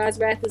God's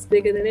wrath is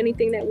bigger than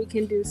anything that we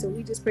can do. So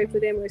we just pray for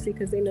their mercy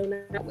because they know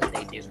not what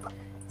they do.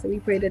 So we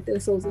pray that their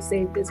souls are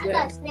saved as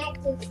well.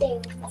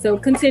 So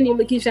continue,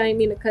 Lakeisha. I didn't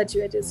mean to cut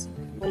you. I just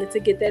wanted to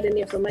get that in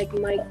there for Mike.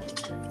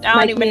 I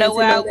don't even know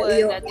where I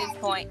was at this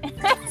point.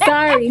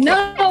 Sorry.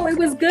 No, it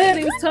was good.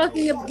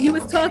 You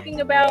was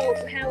talking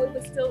about how it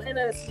was still in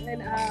us.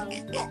 And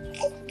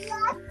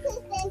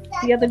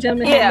the other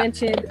gentleman had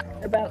mentioned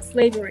about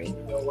slavery.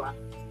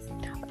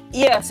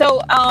 Yeah,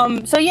 so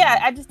yeah,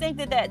 I just think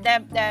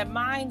that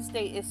mind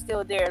state is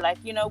still there. Like,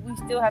 we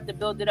still have to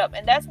build it up.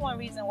 And that's one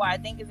reason why I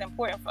think it's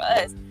important for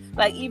us,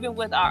 like even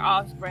with our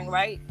offspring,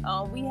 right?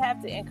 We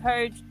have to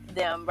encourage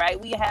them, right?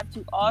 We have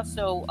to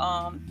also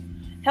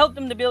help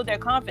them to build their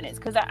confidence,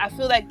 because I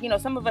feel like,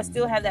 some of us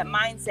still have that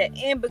mindset,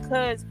 and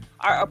because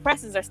our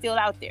oppressors are still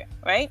out there,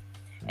 right?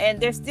 And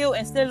they're still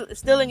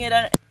instilling it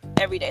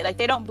every day. Like,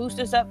 they don't boost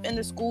us up in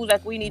the schools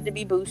like we need to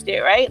be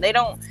boosted, right? They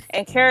don't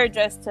encourage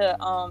us to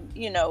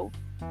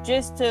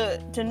just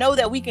to know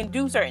that we can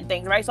do certain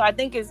things, right? So I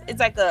think it's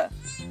a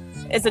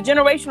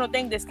generational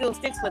thing that still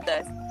sticks with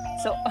us.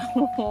 So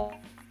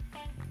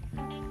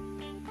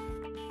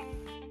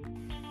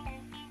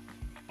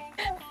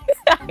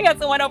I got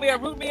someone over here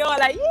rooting me on,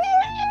 like,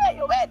 yeah,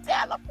 you better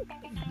tell them.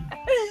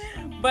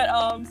 But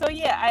so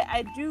yeah,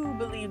 I do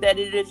believe that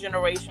it is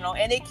generational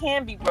and it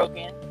can be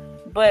broken,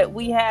 but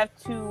we have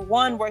to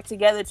work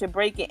together to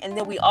break it, and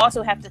then we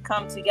also have to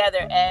come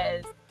together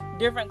as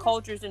different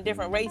cultures and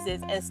different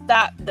races and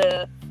stop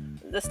the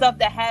stuff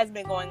that has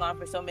been going on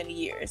for so many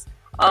years.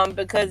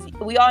 Because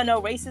we all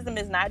know racism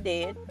is not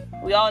dead.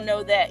 We all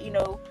know that,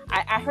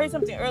 I heard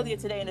something earlier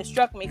today and it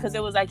struck me, because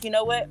it was like, you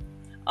know what?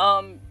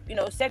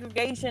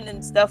 Segregation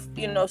and stuff,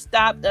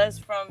 stopped us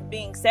from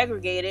being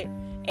segregated,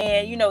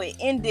 and it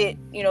ended,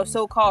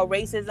 so-called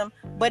racism,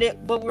 but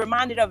we're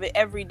reminded of it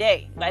every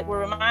day. Like, we're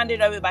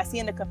reminded of it by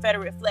seeing the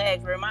Confederate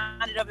flags. We're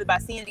reminded of it by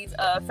seeing these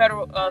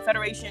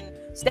Federation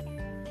statues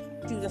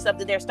and stuff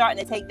that they're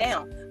starting to take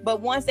down.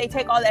 But once they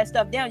take all that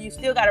stuff down, you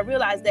still got to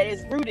realize that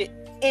it's rooted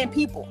in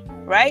people,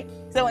 right?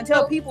 So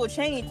until people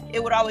change,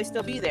 it would always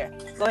still be there.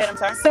 Go ahead, I'm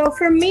sorry. So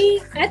for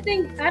me, I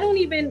think I don't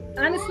even,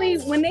 honestly,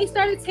 when they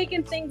started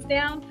taking things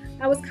down,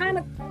 I was kind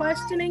of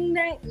questioning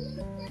that,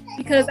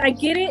 because I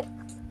get it.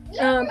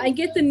 I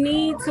get the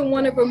need to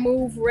want to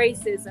remove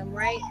racism,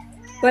 right?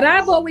 But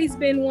I've always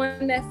been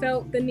one that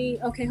felt the need.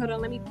 Okay, hold on.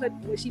 Let me put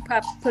what she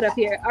put up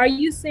here. Are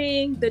you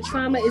saying the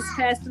trauma is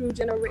passed through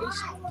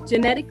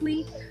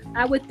genetically?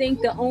 I would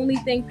think the only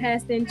thing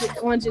passed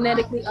on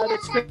genetically are the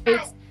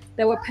traits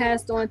that were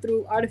passed on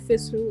through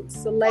artificial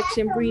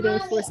selection, breeding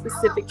for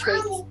specific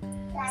traits.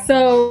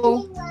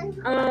 So,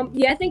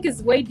 I think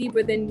it's way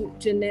deeper than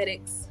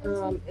genetics.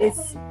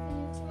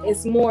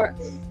 It's more.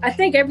 I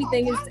think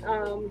everything is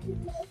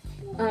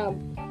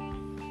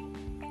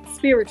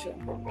spiritual.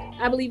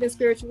 I believe in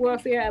spiritual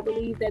warfare. I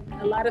believe that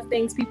a lot of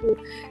things people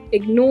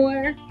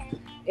ignore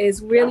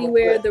is really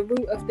where the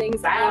root of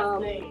things,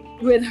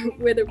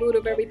 where the root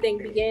of everything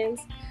begins.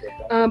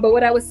 But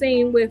what I was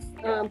saying with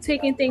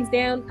taking things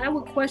down, I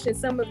would question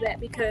some of that,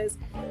 because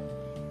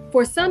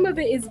for some of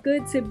it, it's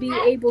good to be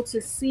able to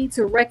see,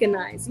 to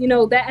recognize.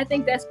 That I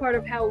think that's part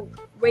of how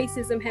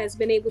racism has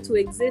been able to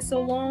exist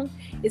so long,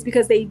 is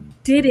because they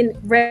didn't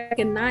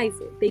recognize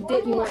it. They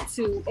didn't want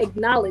to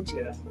acknowledge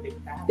it.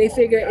 They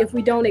figure if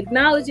we don't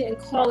acknowledge it and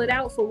call it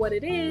out for what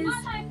it is,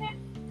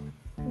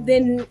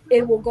 then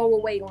it will go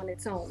away on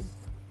its own.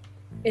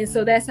 And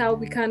so that's how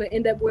we kind of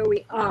end up where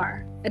we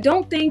are. I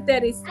don't think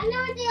that it's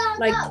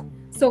like,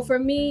 so for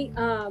me,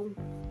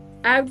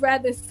 I'd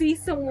rather see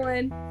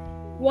someone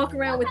walk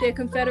around with their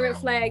Confederate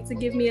flag to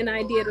give me an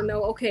idea to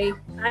know, okay,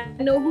 I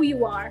know who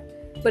you are,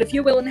 but if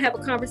you're willing to have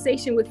a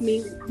conversation with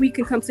me, we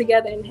can come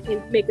together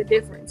and make a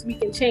difference. We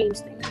can change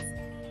things.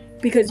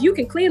 Because you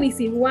can clearly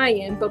see who I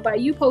am, but by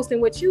you posting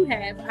what you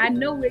have, I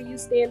know where you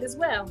stand as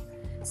well.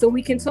 So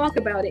we can talk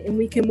about it and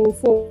we can move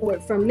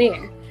forward from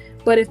there.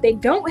 But if they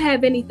don't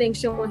have anything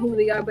showing who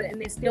they are, and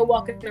they're still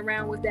walking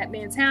around with that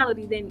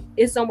mentality, then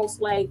it's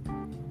almost like,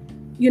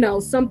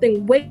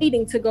 something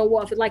waiting to go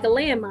off. It's like a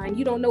landmine.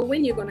 You don't know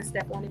when you're going to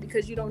step on it,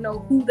 because you don't know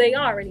who they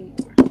are anymore.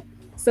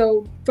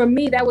 So for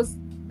me, that was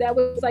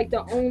like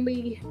the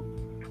only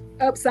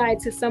upside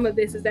to some of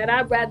this, is that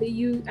I'd rather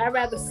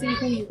see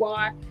who you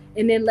are,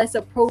 and then let's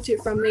approach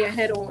it from there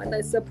head on.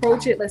 Let's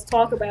approach it. Let's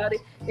talk about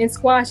it and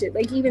squash it.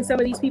 Like, even some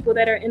of these people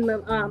that are in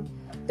the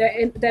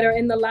that are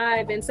in the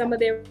live, and some of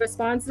their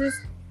responses,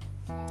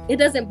 it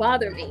doesn't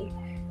bother me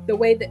the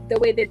way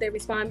that they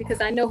respond,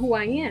 because I know who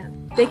I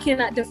am. They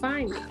cannot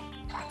define me.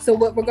 So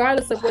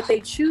regardless of what they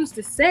choose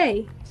to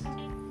say,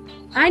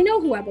 I know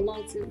who I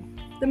belong to.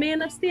 The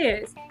man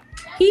upstairs,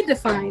 he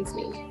defines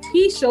me.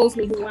 He shows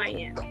me who I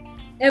am.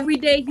 Every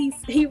day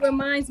he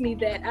reminds me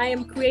that I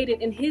am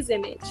created in his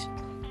image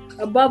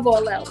above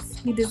all else.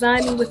 He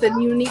designed me with a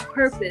unique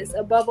purpose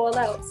above all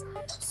else.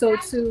 So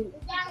to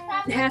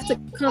have to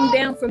come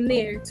down from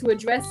there to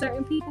address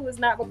certain people is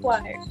not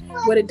required.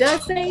 What it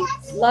does say,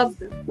 love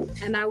them,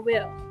 and I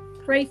will.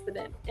 Pray for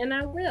them, and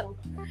I will.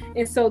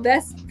 And so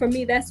that's, for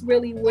me, that's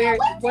really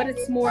what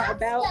it's more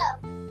about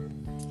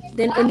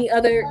than any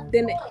other,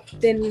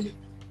 than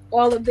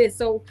all of this.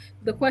 So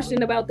the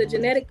question about the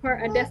genetic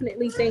part, I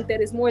definitely think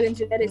that it's more than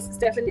genetics. It's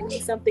definitely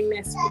something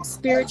that's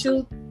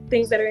spiritual,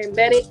 things that are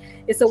embedded.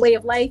 It's a way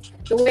of life.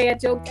 The way I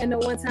joked, I know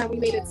one time we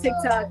made a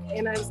TikTok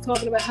and I was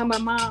talking about how my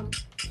mom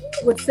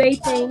would say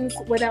things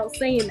without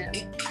saying them.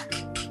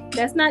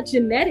 That's not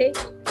genetic,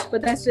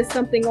 but that's just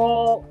something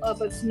all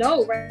of us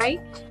know,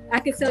 right? I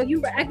could say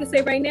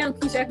right now,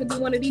 Keisha, I could do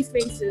one of these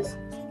faces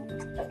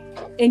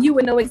and you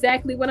would know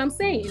exactly what I'm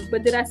saying.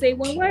 But did I say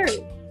one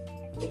word?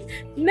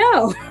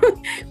 No.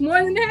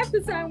 More than half the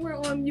time we're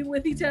on mute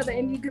with each other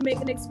and you can make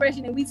an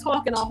expression and we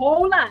talking a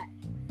whole lot,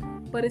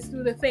 but it's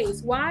through the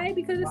face. Why?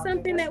 Because it's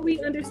something that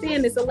we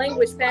understand. It's a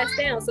language passed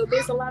down. So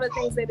there's a lot of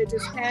things that are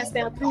just passed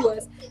down through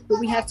us, but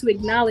we have to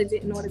acknowledge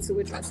it in order to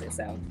address it.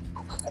 So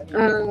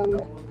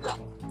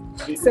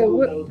So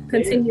we'll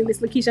continue, Miss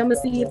Lakeisha. I'm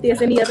gonna see if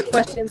there's any other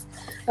questions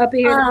up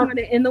here in the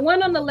corner. And the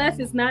one on the left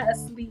is not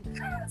asleep.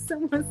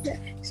 Someone said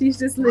she's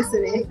just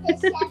listening.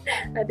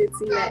 I did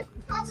see that.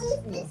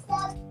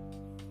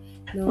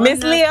 No,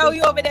 Miss Leo,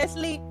 you over there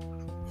asleep?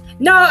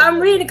 No, I'm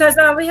reading because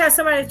we had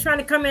somebody trying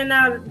to come in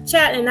our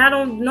chat, and I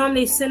don't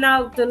normally send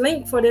out the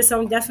link for this.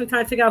 So I'm definitely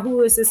trying to figure out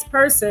who is this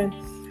person,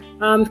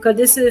 because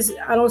this is,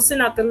 I don't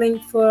send out the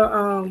link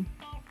for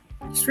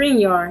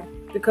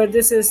StreamYard, because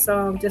this is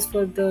just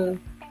for the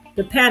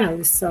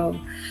panelists. So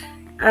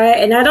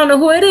I don't know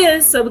who it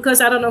is. So because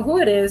I don't know who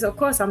it is, of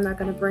course I'm not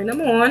going to bring them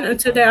on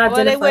until they identify.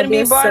 Well, they wouldn't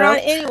be brought on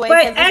anyway,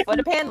 because it's for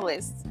the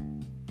panelists.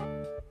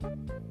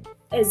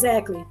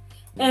 Exactly.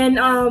 And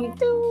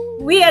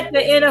we at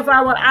the end of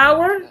our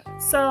hour,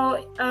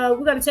 so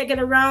we're gonna take it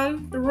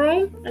around the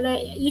room and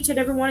let each and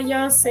every one of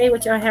y'all say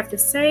what y'all have to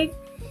say,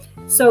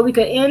 so we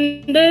can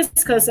end this,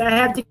 because I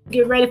have to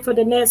get ready for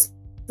the next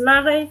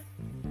live.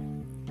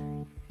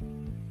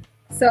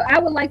 So I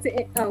would like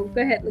to. Oh,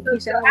 go ahead,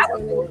 Lakeisha. I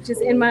was going to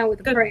just end mine with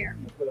a prayer.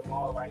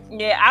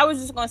 Yeah, I was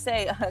just gonna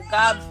say,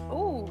 God.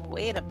 Ooh,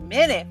 wait a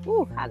minute.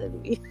 Ooh,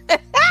 hallelujah.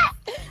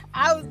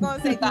 I was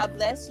gonna say, God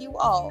bless you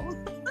all,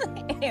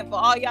 and for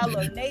all y'all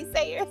little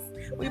naysayers,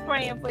 we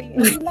praying for you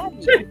and we love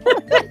you,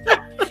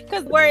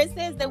 because where it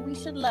says that we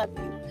should love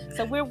you.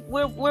 So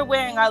we're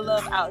wearing our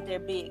love out there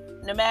big.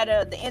 No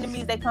matter the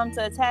enemies that come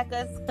to attack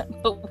us,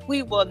 but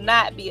we will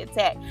not be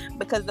attacked,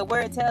 because the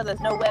word tells us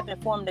no weapon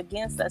formed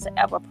against us will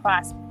ever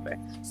prosper.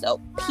 So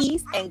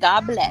peace and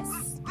God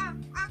bless.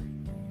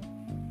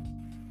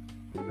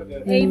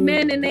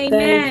 Amen and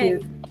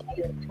amen.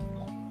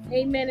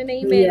 Amen and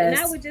amen. Yes.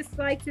 And I would just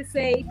like to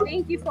say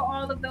thank you for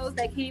all of those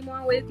that came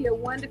on with your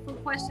wonderful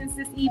questions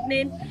this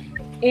evening.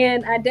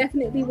 And I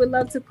definitely would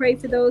love to pray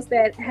for those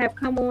that have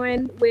come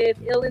on with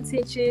ill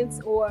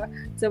intentions or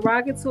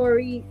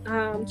derogatory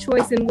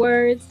choice in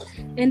words.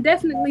 And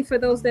definitely for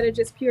those that are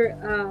just pure,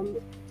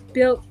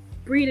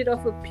 breeded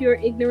off of pure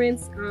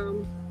ignorance.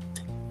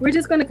 We're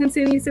just going to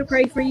continue to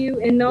pray for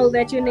you and know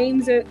that your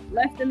names are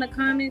left in the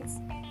comments.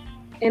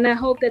 And I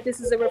hope that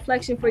this is a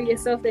reflection for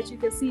yourself, that you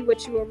can see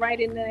what you are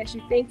writing as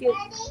you think it.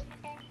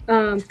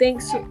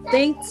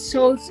 Thanks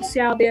so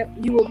shall there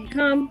you will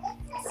become.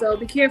 So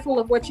be careful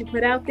of what you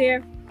put out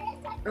there.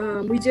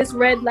 We just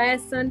read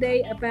last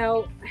Sunday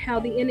about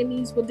how the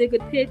enemies will dig a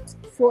pit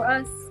for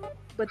us,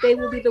 but they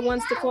will be the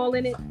ones to fall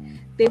in it.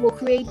 They will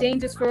create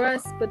dangers for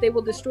us, but they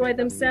will destroy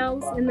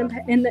themselves in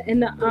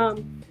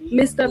the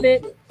midst of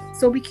it.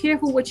 So be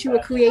careful what you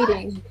are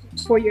creating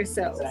for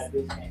yourselves,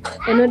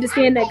 and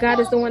understand that God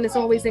is the one that's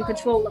always in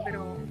control of it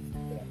all.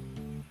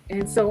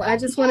 And so I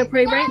just want to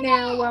pray right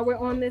now while we're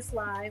on this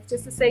live,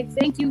 just to say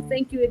thank you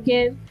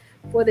again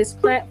for this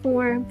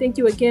platform. Thank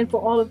you again for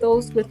all of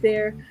those with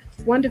their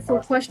wonderful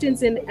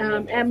questions and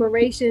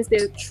admirations,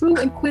 their true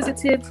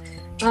inquisitive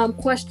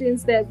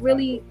questions that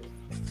really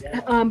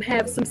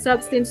have some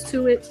substance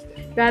to it.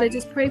 God, I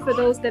just pray for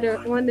those that are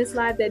on this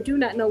live that do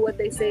not know what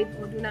they say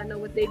or do not know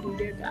what they do,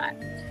 dear God.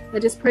 I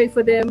just pray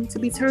for them to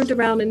be turned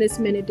around in this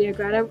minute, dear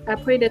God. I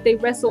pray that they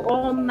wrestle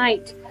all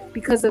night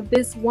because of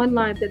this one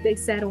live that they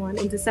sat on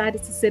and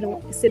decided to sit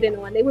in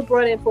on. They were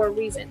brought in for a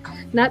reason,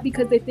 not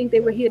because they think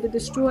they were here to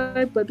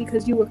destroy, but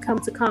because you were come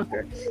to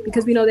conquer.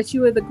 Because we know that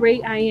you are the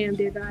great I am,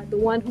 dear God, the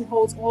one who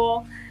holds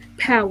all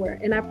power.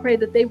 And I pray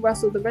that they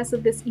wrestle the rest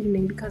of this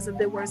evening because of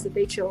the words that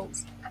they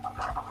chose.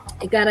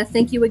 And God, I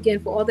thank you again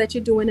for all that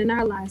you're doing in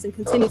our lives, and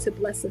continue to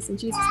bless us. In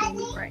Jesus' name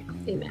we pray.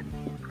 Amen.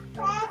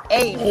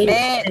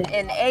 Amen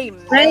and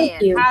amen.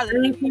 Thank you.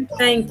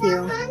 Thank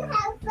you.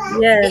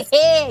 Yes.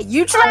 Yeah,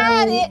 you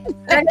tried it.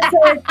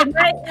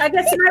 I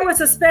guess tonight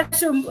was a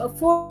special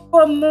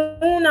full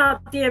moon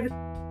out there,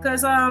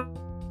 because I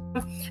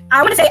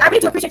want to say I really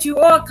do appreciate you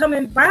all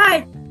coming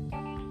by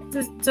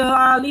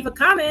to leave a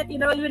comment,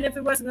 even if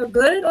it wasn't a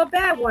good or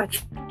bad one.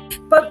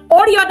 But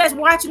all of y'all that's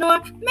watching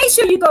on, make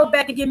sure you go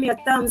back and give me a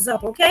thumbs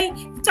up, okay?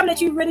 Tell me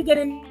that you really did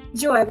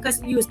enjoy it,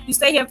 because you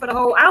stay here for the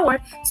whole hour,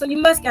 so you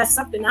must got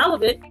something out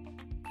of it.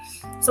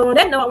 So on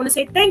that note, I want to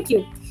say thank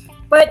you.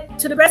 But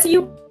to the rest of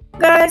you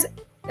guys,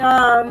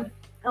 I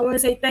want to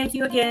say thank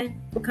you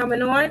again for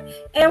coming on,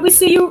 and we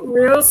see you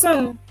real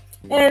soon.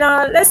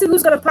 And let's see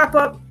who's going to pop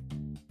up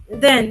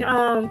then.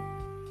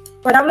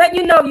 But I'm letting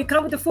you know, you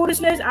come with the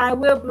foolishness, I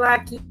will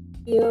block you.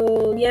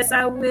 Yes,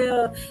 I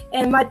will,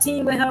 and my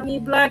team will help me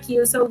block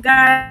you. So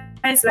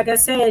guys, like I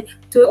said,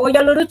 to all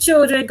your little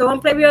children, go and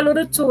play with your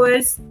little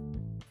toys,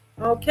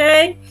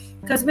 okay?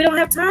 Because we don't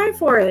have time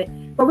for it.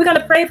 But we're going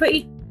to pray for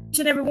each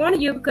and every one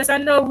of you, because I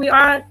know we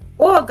are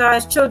all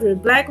God's children,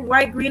 black,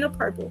 white, green, or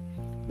purple.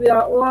 We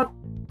are all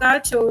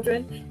God's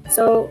children.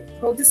 So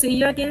hope to see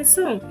you again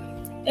soon.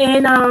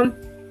 And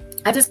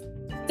I just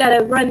got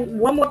to run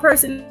one more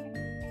person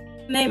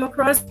name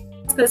across,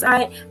 because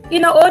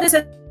all this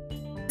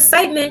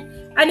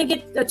excitement, I didn't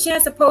get a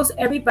chance to post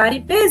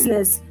everybody's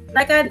business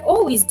like I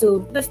always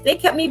do. They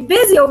kept me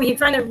busy over here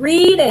trying to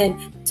read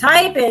and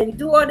type and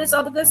do all this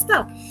other good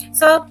stuff.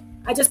 So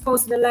I just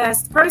posted the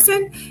last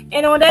person.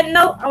 And on that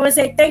note, I want to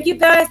say thank you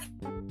guys.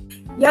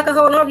 Y'all can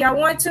hold on if y'all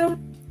want to.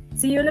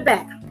 See you in the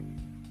back.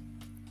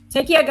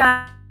 Take care,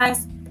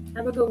 guys.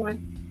 Have a good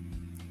one.